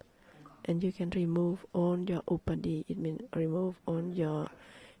 and you can remove all your upadi, it means remove all your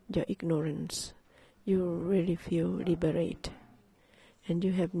ignorance. You really feel liberated, and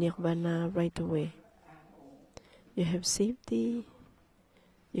you have nirvana right away. You have safety,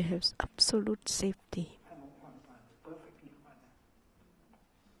 You have absolute safety. Thanh hoàn toàn perfect nirvana.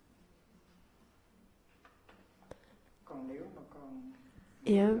 Còn nếu mà còn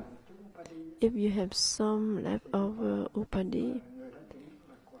If, một chút upadi, if you have some leftover upadi, người đó chỉ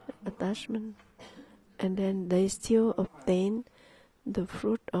là quả attachment, and then they still obtain the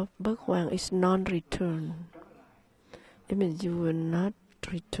fruit of Bhagwan is non-return. It means you will not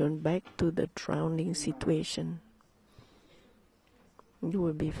return back to the drowning situation. You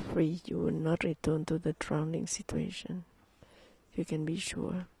will be free. You will not return to the drowning situation. You can be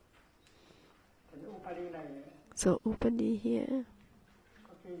sure. thì upadi này So upadi here,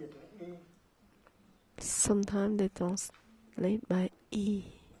 có khi dịch là y, sometimes they translate by E.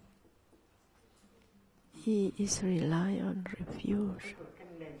 E is rely on refuge, tức là cái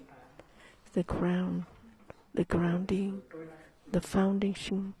nền tảng the ground, the grounding, tôi là the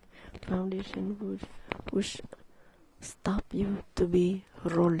foundation which stop you to be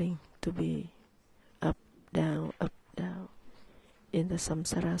rolling, to be up, down, in the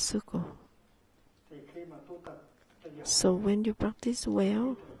samsara circle. thì khi mà tu tập cho dần So when you practice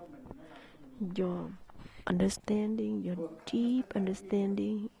well, của mình nó làm cho mình your understanding, your deep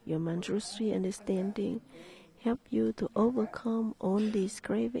understanding, your Manjushri understanding help you to overcome all these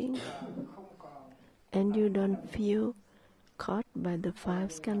cravings, không còn and you don't feel caught by the five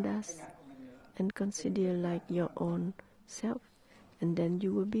skandhas ngại của mình nữa. and consider like your own self, and then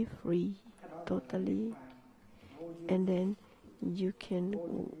you will be free Cái đó totally, và vô duyên, and then you can vô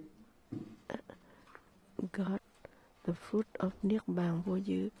duyên. got the fruit of Nibbana for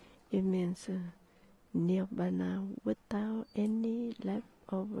you. It means Nibbana without any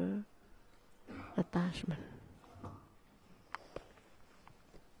leftover attachment.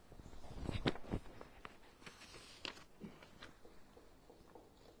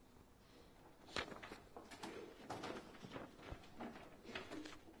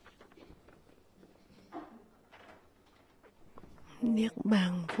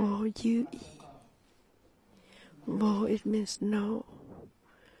 Nibbana vô dư ý. Vô it means no.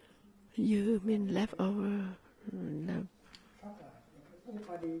 You mean leftover, Sót lại những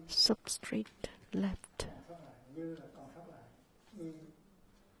cái upadi, substrate left. sót lại như là còn sót lại y,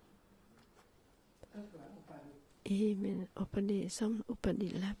 tức là upadi. E means upadi, some upadi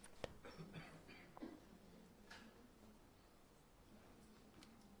left.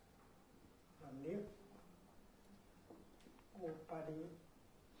 Và nếu upadi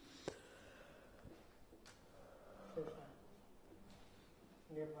thế sao?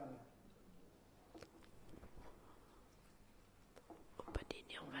 Nirvana. Upadi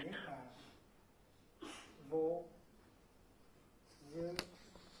Còn nếu nirvana. là vô dư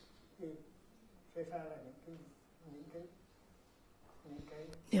y, thế sao là những cái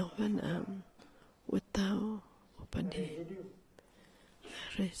Nirvana without upadi, residue,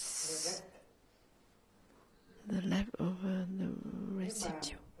 res, the rest. the leftover, the Nibbana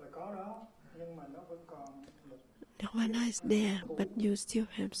residue. là có đó nhưng mà nó vẫn còn một Nirvana is there, but you still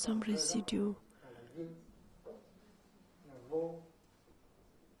have some residue. gọi là dư, là vô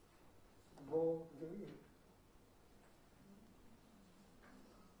vô dư y.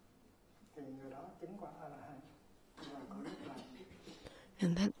 Thì người đó chứng quả A La Hán và có lúc là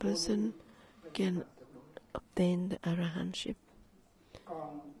And that person can obtain the arahantship,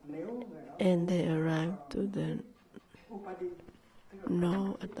 còn nếu người đó and they arrive to the upadi, tức là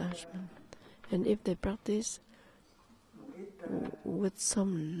no attachment. And if they practice một ít with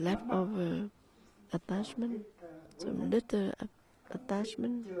some leftover attachment, some little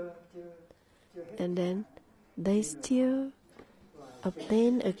attachment, chưa hết and then they still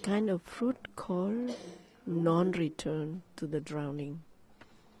obtain a kind of fruit called non-return to the drowning.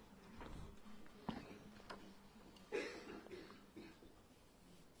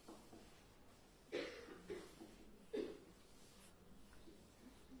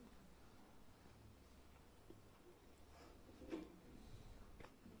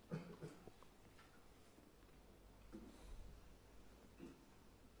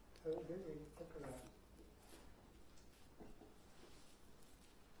 thứ dư y, tức là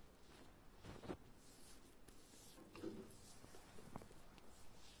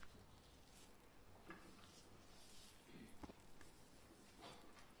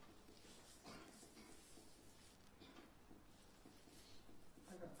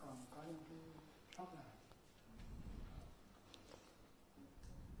còn có những cái sót lại.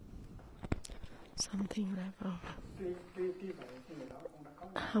 Something leftover. Tuy vậy thì người đó cũng đã có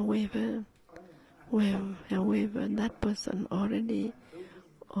However, however, that person already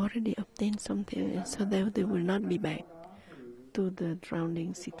obtained something, and so they will not be back to the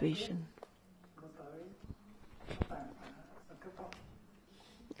drowning situation. nó tới tàn phá và cướp bóc.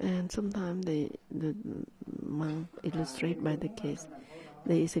 And sometimes the monk illustrate by the case.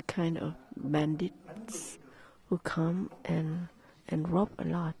 There is a kind of bandits who come and rob a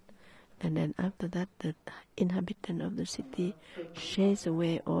lot. And then after that, the inhabitant of the city chase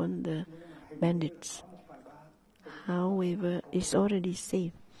away all the bandits. However, it's already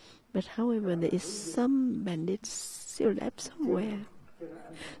safe. But however, there is some bandits still left somewhere.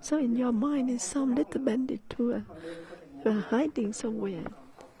 So in your mind is some little bandit who are hiding somewhere.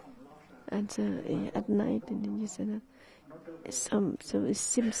 And so at night, and then you say that so it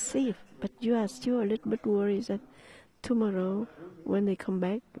seems safe, but you are still a little bit worried that tomorrow when they come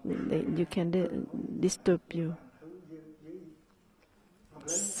back, you can disturb you.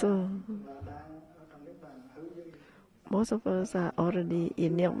 So most of us are already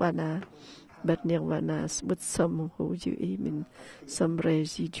in Nirvana, but Nirvana with some who you mean some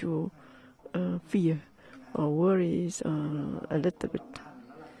residual fear or worries or a little bit.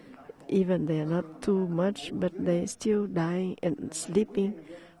 Even they are not too much, but they still dying and sleeping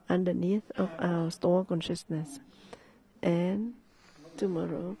underneath of our store consciousness. And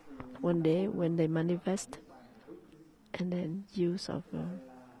tomorrow, one day, when they manifest, and then you suffer.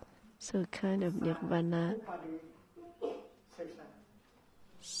 So kind of nirvana,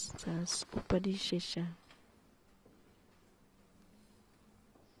 upadishesha.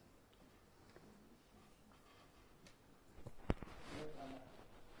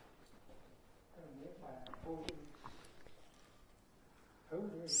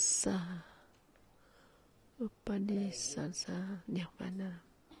 Sa upadishesha nirvana.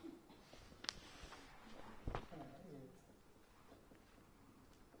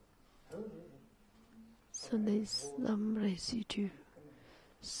 So there is some residue,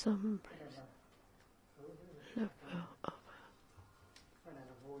 some level of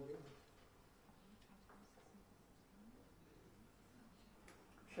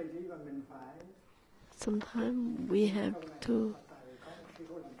sometimes we have to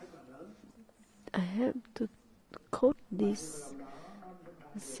I have to quote this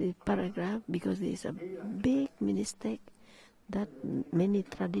paragraph because it is a big mistake that many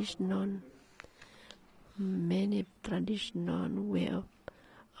traditional way of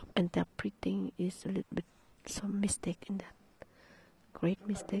interpreting is a little bit some mistake in that. Great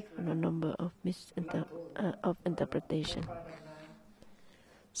mistake and a number of of interpretation.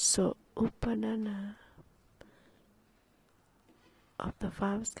 So Upadana of the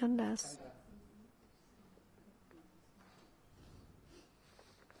five skandhas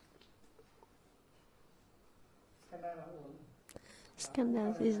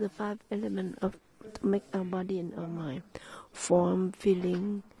skandhas is the five elements of to make our body and our mind. Form,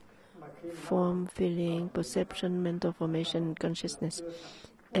 feeling, perception, mental formation, consciousness.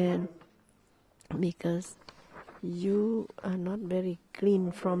 And because you are not very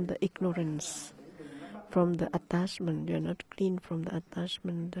clean from the ignorance, from the attachment, you are not clean from the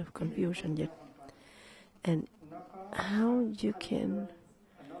attachment of confusion yet. And how you can,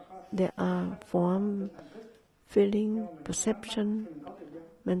 there are form, feeling, perception,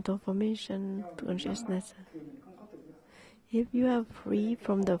 mental formation, consciousness. If you are free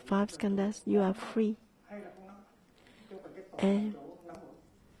from the five skandhas, you are free. And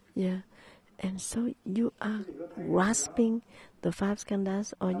so you are grasping the five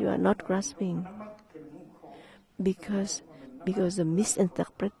skandhas, or you are not grasping, because the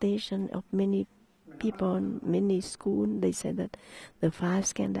misinterpretation of many people, many schools, they say that the five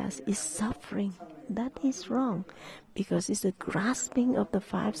skandhas is suffering. That is wrong, because it's the grasping of the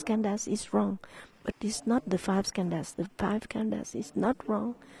five skandhas is wrong, but it's not the five skandhas. The five skandhas is not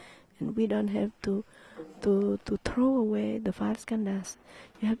wrong, and we don't have to throw away the five skandhas.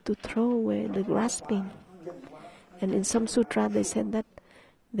 You have to throw away the grasping. And in some sutra they said that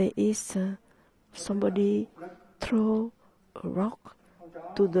there is somebody throw a rock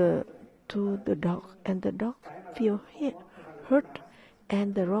to the dog, and the dog feel hurt,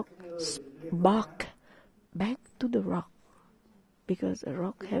 and the rock bark back to the rock, because the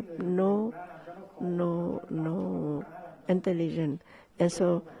rock have no intelligence, and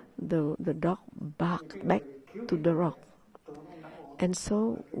so the dog bark back to the rock. And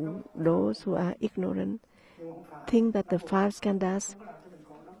so those who are ignorant think that the five skandhas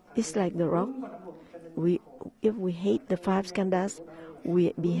is like the rock. If we hate the five skandhas,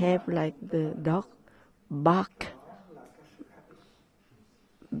 we behave like the dog, bark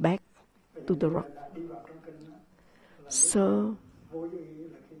back to the rock. So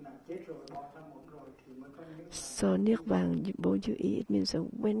Nibbana Bodhi, it means that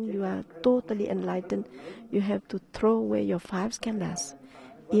when you are totally enlightened, you have to throw away your five skandhas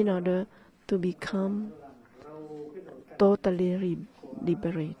in order to become totally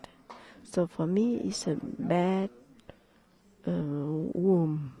liberate. So for me, it's a bad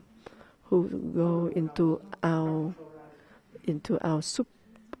womb who go into our soup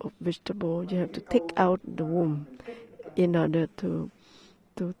of vegetable. You have to take out the womb in order to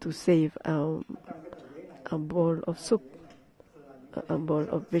save our bowl of soup, a bowl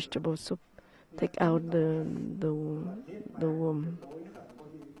of vegetable soup. Take out the womb.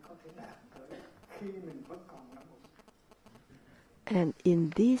 And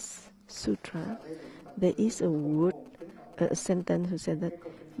in this sutra, there is a word, a sentence who said that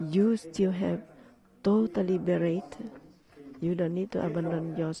you still have totally liberated. You don't need to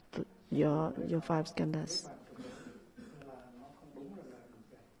abandon your five skandhas.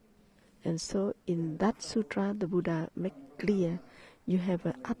 And so in that sutra, the Buddha make clear you have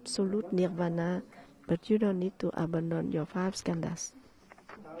an absolute nirvana, but you don't need to abandon your five skandhas.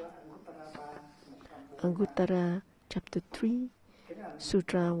 Anguttara chapter 3,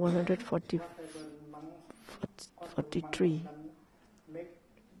 Sutra 143.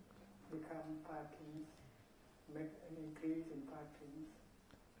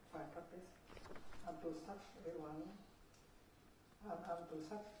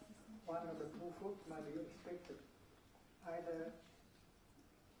 One of the two fruits might be expected, either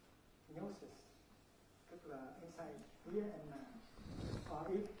gnosis, tức là insight here and now, or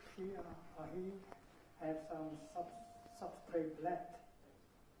if she or he has some substrate left,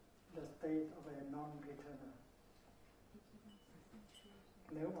 the state of a non-returner.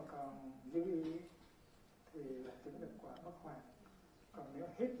 Nếu mà còn giữ ý thì là chứng được quả bất hoại, còn nếu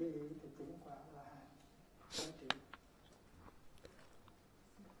hết giữ ý thì chứng quả là hạn.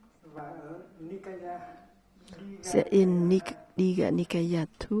 So in Digha Nikaya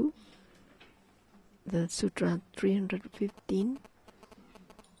 2, the Sutra 315,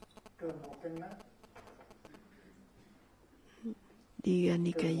 Digha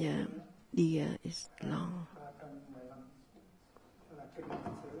Nikaya, Digha is long.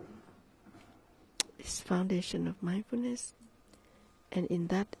 It's foundation of mindfulness, and in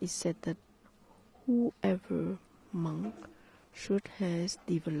that is said that whoever monk should has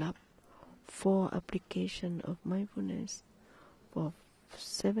developed 4 application of mindfulness for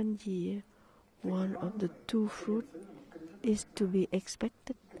 7 years. One of the 2 fruit is to be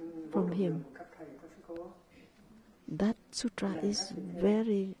expected from him. That sutra is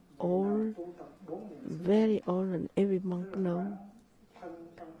very old, and every monk know.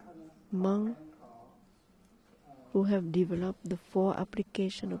 Monk who have developed the 4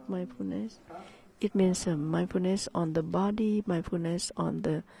 application of mindfulness. It means mindfulness on the body, mindfulness on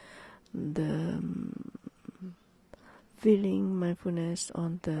the feeling, mindfulness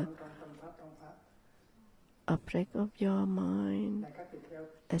on the object of your mind.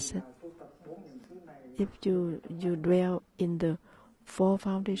 Etc. If you dwell in the 4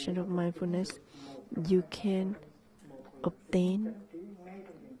 foundation of mindfulness, you can obtain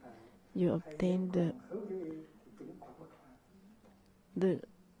the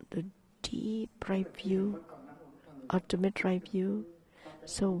deep right view, ultimate right view.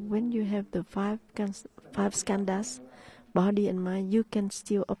 So when you have the 5 skandhas, body and mind, you can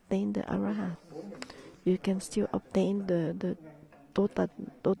still obtain the arahant. You can still obtain the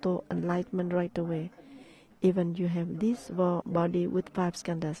total enlightenment right away. Even you have this body with 5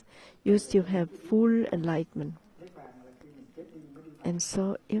 skandhas, you still have full enlightenment. And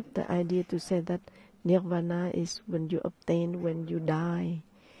so if the idea to say that nirvana is when you obtain when you die,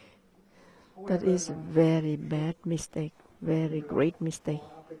 that is very bad mistake, very great mistake.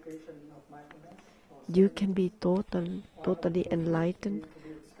 You can be totally enlightened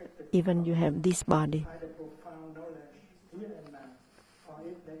even you have this body.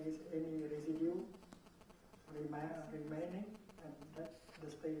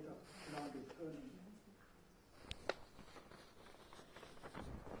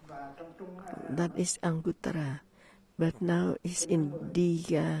 That is Anguttara, but now it's in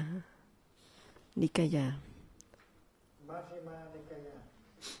Digha Nikaya.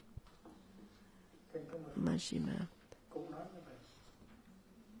 Majjhima.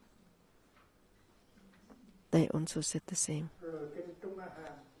 They also said the same.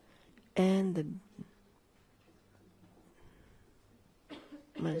 And the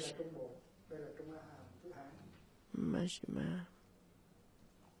Majjhima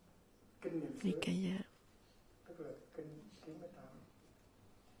Nikaya.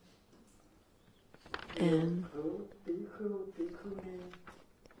 And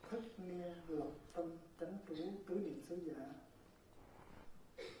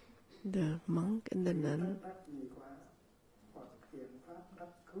the monk and the nun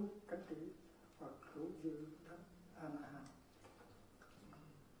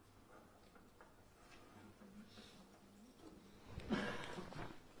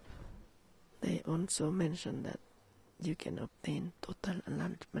also mentioned that you can obtain total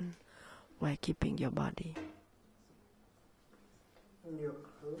enlightenment while keeping your body. Nhược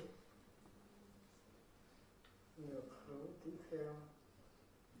hữu tỷ kheo.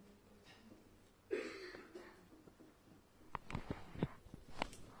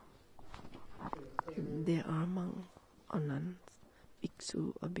 If there are monks or nuns,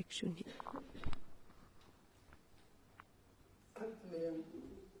 bhikshu or bhikshuni, Thất niên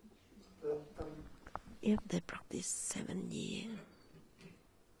lập tâm. if they practice 7 years,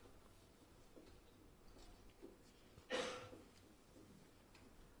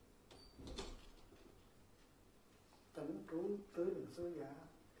 Tấn trú tứ niệm xứ giả.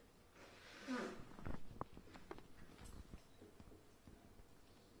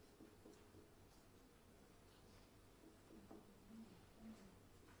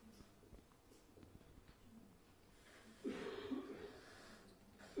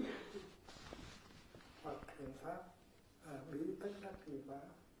 Hoặc thiện pháp bí tất đắc kỳ phá.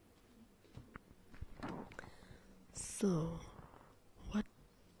 so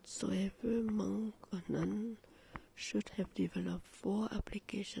whatsoever monk or nun should have developed 4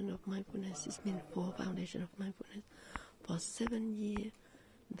 application of mindfulness, it means 4 foundation of mindfulness, for 7 years,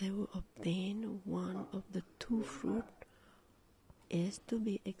 they will obtain one of the 2 fruit is to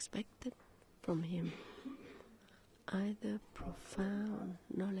be expected from him. Either profound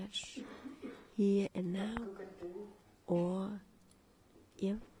knowledge here and now, or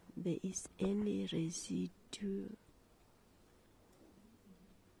if there is any residue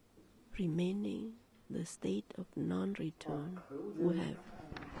remaining, the state of non-return will have.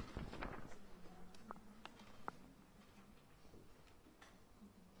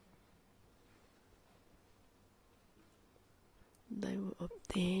 They will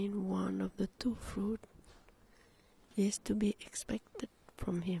obtain one of the 2 fruit is to be expected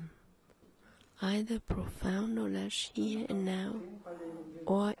from him. Either profound knowledge here and now,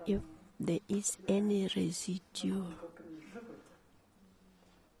 or if there is any residuum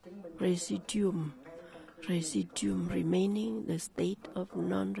remaining, the state of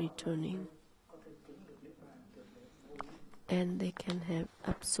non-returning, and they can have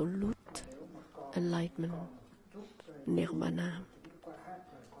absolute enlightenment, nirvana.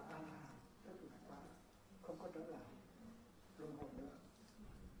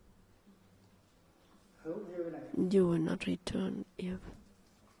 You will not return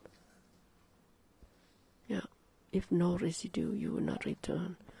if no residue, you will not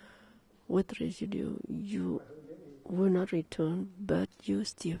return. With residue, you will not return, but you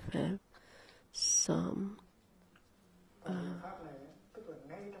still have some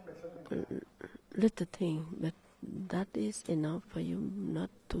little thing, but that is enough for you not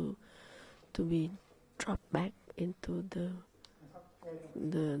to be dropped back into the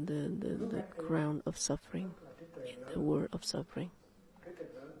ground of suffering, in the world of suffering.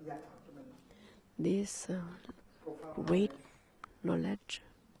 This great knowledge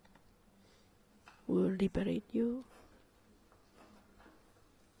will liberate you.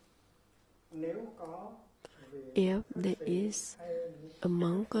 If there is a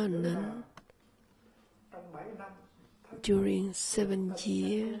monk or nun during 7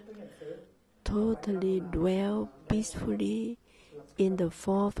 years totally dwell peacefully in the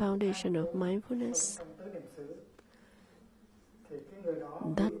 4 foundation of mindfulness,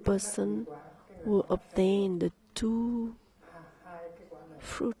 that person will obtain the 2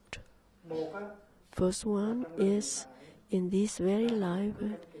 fruit. First one is in this very life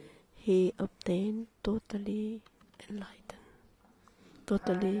he obtained totally enlightened,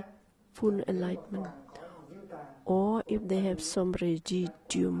 totally full enlightenment. Or if they have some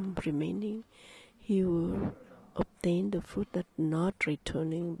residuum remaining, he will obtain the fruit that not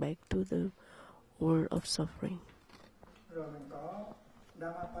returning back to the world of suffering.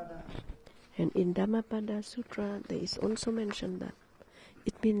 And in Dhammapada Sutra, there is also mentioned that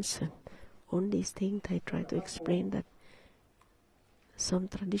it means all these things I try to explain, that some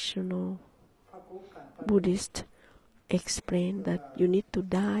traditional Buddhists explain that you need to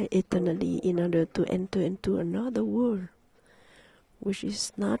die eternally in order to enter into another world, which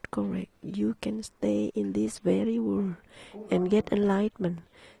is not correct. You can stay in this very world and get enlightenment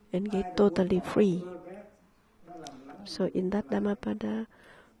and get totally free. So in that Dhammapada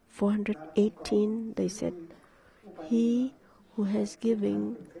 418, they said, he who has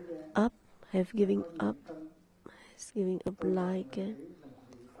given up like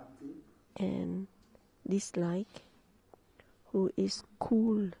and dislike, who is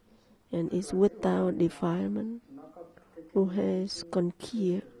cool and is without defilement, who has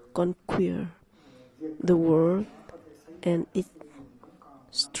conquered the world and is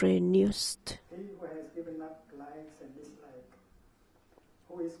strenuous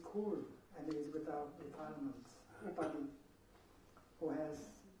who is cool and is without defilements, upadi, who has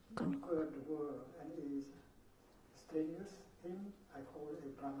conquered the world and is strenuous, him I call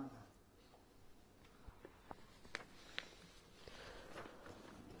a brahmana.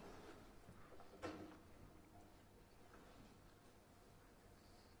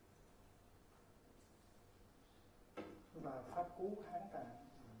 Và pháp cú Hán Tạng.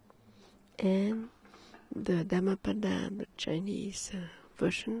 And the Dhammapada, the Chinese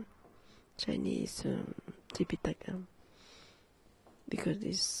version, Chinese Tripitaka, because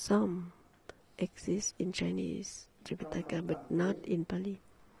this some exist in Chinese Tripitaka but not in Pali.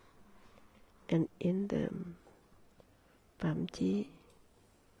 And in the Pamji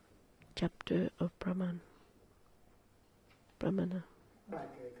chapter of Brahmana, Bài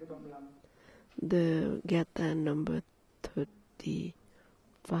kệ thứ 35. the Gata number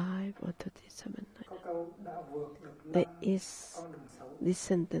 35 or 37. Có câu đã vượt được There năm is con đường xấu. this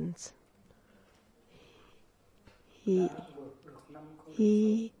sentence. Đã vượt được 5 con đường xấu.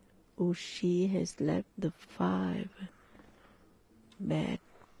 He or she has left the 5 bad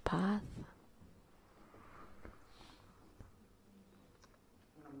path,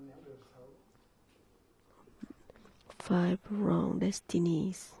 5 nẻo đường xấu. 5 wrong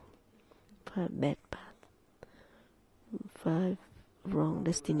destinies, 5 bad path, 5 wrong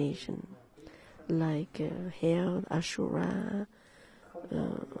destination, like hell, Ashura, Không còn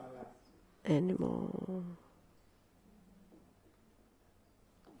được là animal,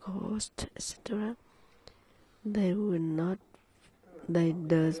 ghost, etc. They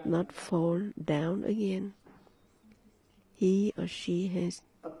does not fall down again. He or she has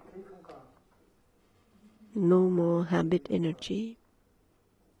tập khí không còn. no more habit energy,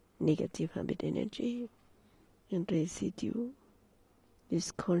 negative habit energy, and residue.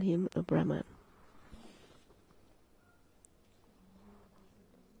 Just call him a Brahman.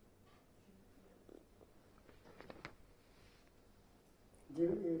 Dưới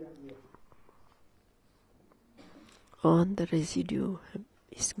y đã diệt. All the residue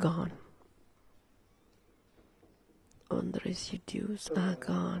is gone. All the residues are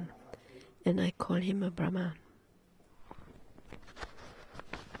gone, and I call him a Brahman.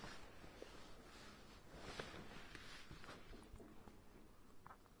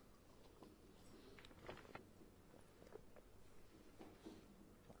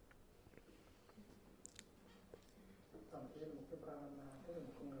 Còn kia là một cái brahmana, tức là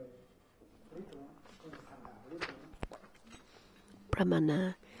một con người lý tưởng, con người thành đạo lý tưởng.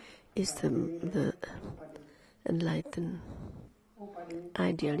 Brahmana is the Upadi. enlightened, Upadi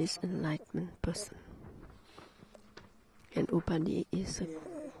idealist, enlightenment person. And Upadi is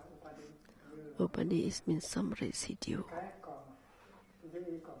Upadi means some residue cái còn dưới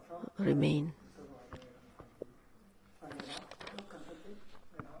y còn sót. remain. Tôi gọi là và người đó lúc cần phải chết,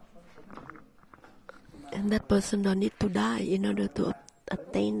 người đó nó sống như And that person don't need to die in order to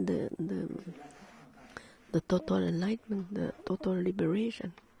attain the total enlightenment, the total liberation.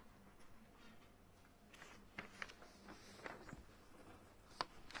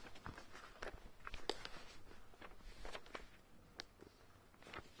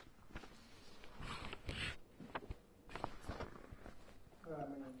 Rồi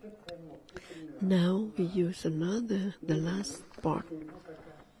mình trích thêm một cái kinh nữa. Now we use the last part,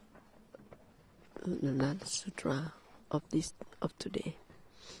 the last sutra of today,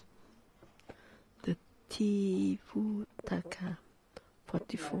 the Tivutaka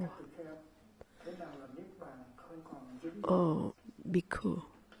 44. Thế nào là niết bàn không còn dính Oh, Bhikkhu,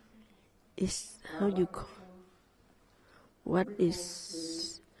 is how you call, what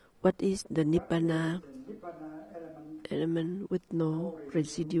is the Nibbana Nibbana element element with no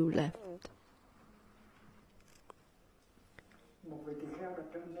residue left? một vị tỳ kheo đã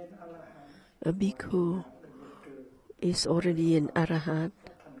trở nên a la hán A bhikkhu được diệt trừ is already an arahat.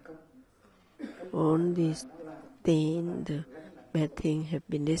 thành công All these things, the bad things have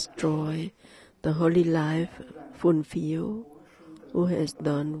been destroyed. The holy life fulfilled. Who has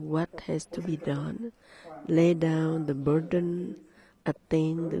done what has to be done, lay down the burden,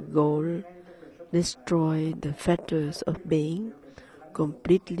 attain the goal, destroy the fetters of being,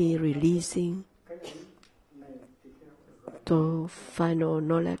 completely releasing to final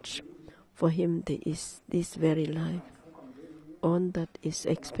knowledge. For him there is this very life. All that is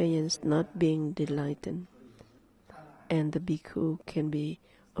experienced not being delighted, and the bhikkhu can be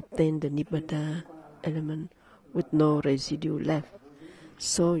obtain the nibbana element with no residue left,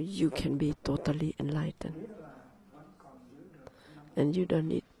 so you can be totally enlightened. And you don't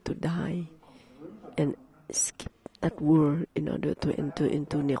need to die and skip that world in order to enter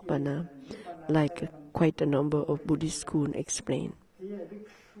into nirvana, like quite a number of Buddhist schools explain. khi Here,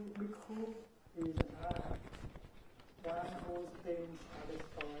 Bhikkhu is an arhat, one whose things are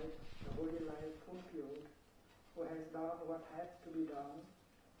destroyed, the holy life fulfilled, who has done what had to be done,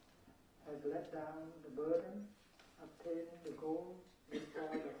 has let down the burden, obtained the goal,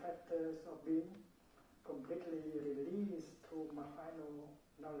 destroyed the factors of being, completely released through final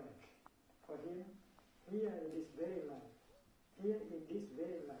knowledge. For him, here in this very life,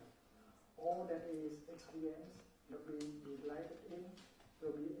 all that is experienced, not being delighted in,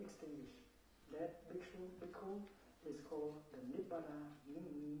 will be extinguished. That bhikkhu is called the Nibbana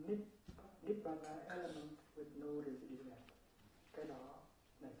element with no residue left. Cái đó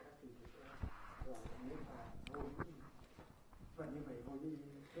này các vị gọi là Nibbana vô vi. Và như vậy vô vi.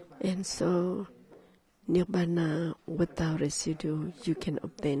 And so, Nibbana without residue you can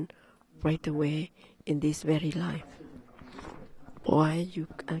obtain right away in this very life. Why you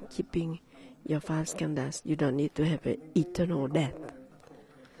are keeping your 5 skandhas? You don't need to have an eternal death.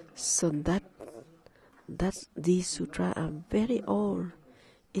 So that these sutras are very old.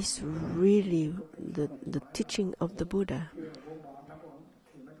 It's really the teaching of the Buddha.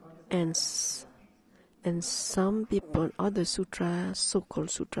 And some people, other sutra, so-called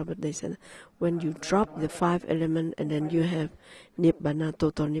sutra, but they said when you drop the 5 elements and then you have Nibbana,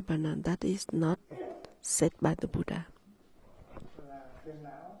 total Nibbana, that is not said by the Buddha.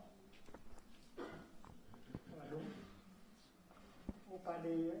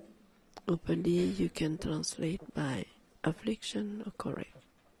 Upadi you can translate by affliction or correct.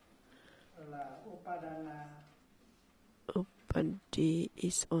 Upadi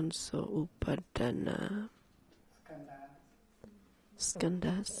is also upadana.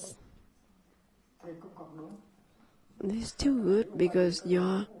 Skandhas. This is still good because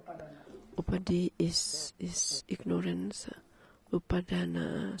your upadi is ignorance.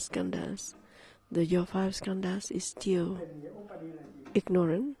 Upadana skandhas. Your 5 skandhas is still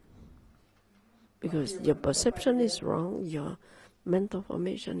ignorant because your perception is wrong, your mental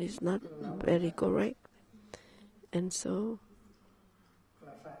formation is not very correct. And so,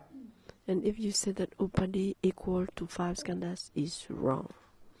 and if you say that upadi equal to 5 skandhas is wrong,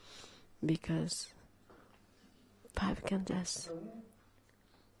 because 5 skandhas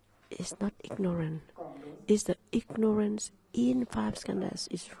is not ignorant. It's the ignorance in 5 skandhas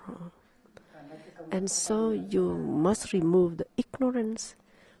is wrong. And so you must remove the ignorance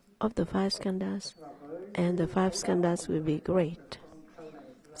of the 5 skandhas, and the 5 skandhas will be great.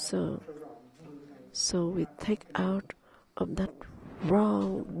 So we take out of that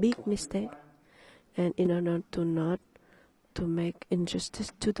wrong, big mistake, and in order to not to make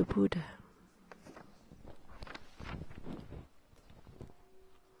injustice to the Buddha.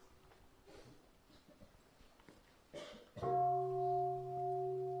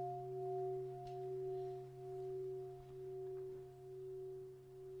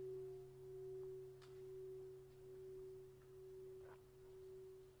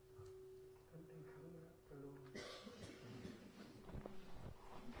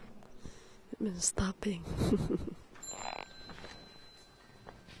 Stopping.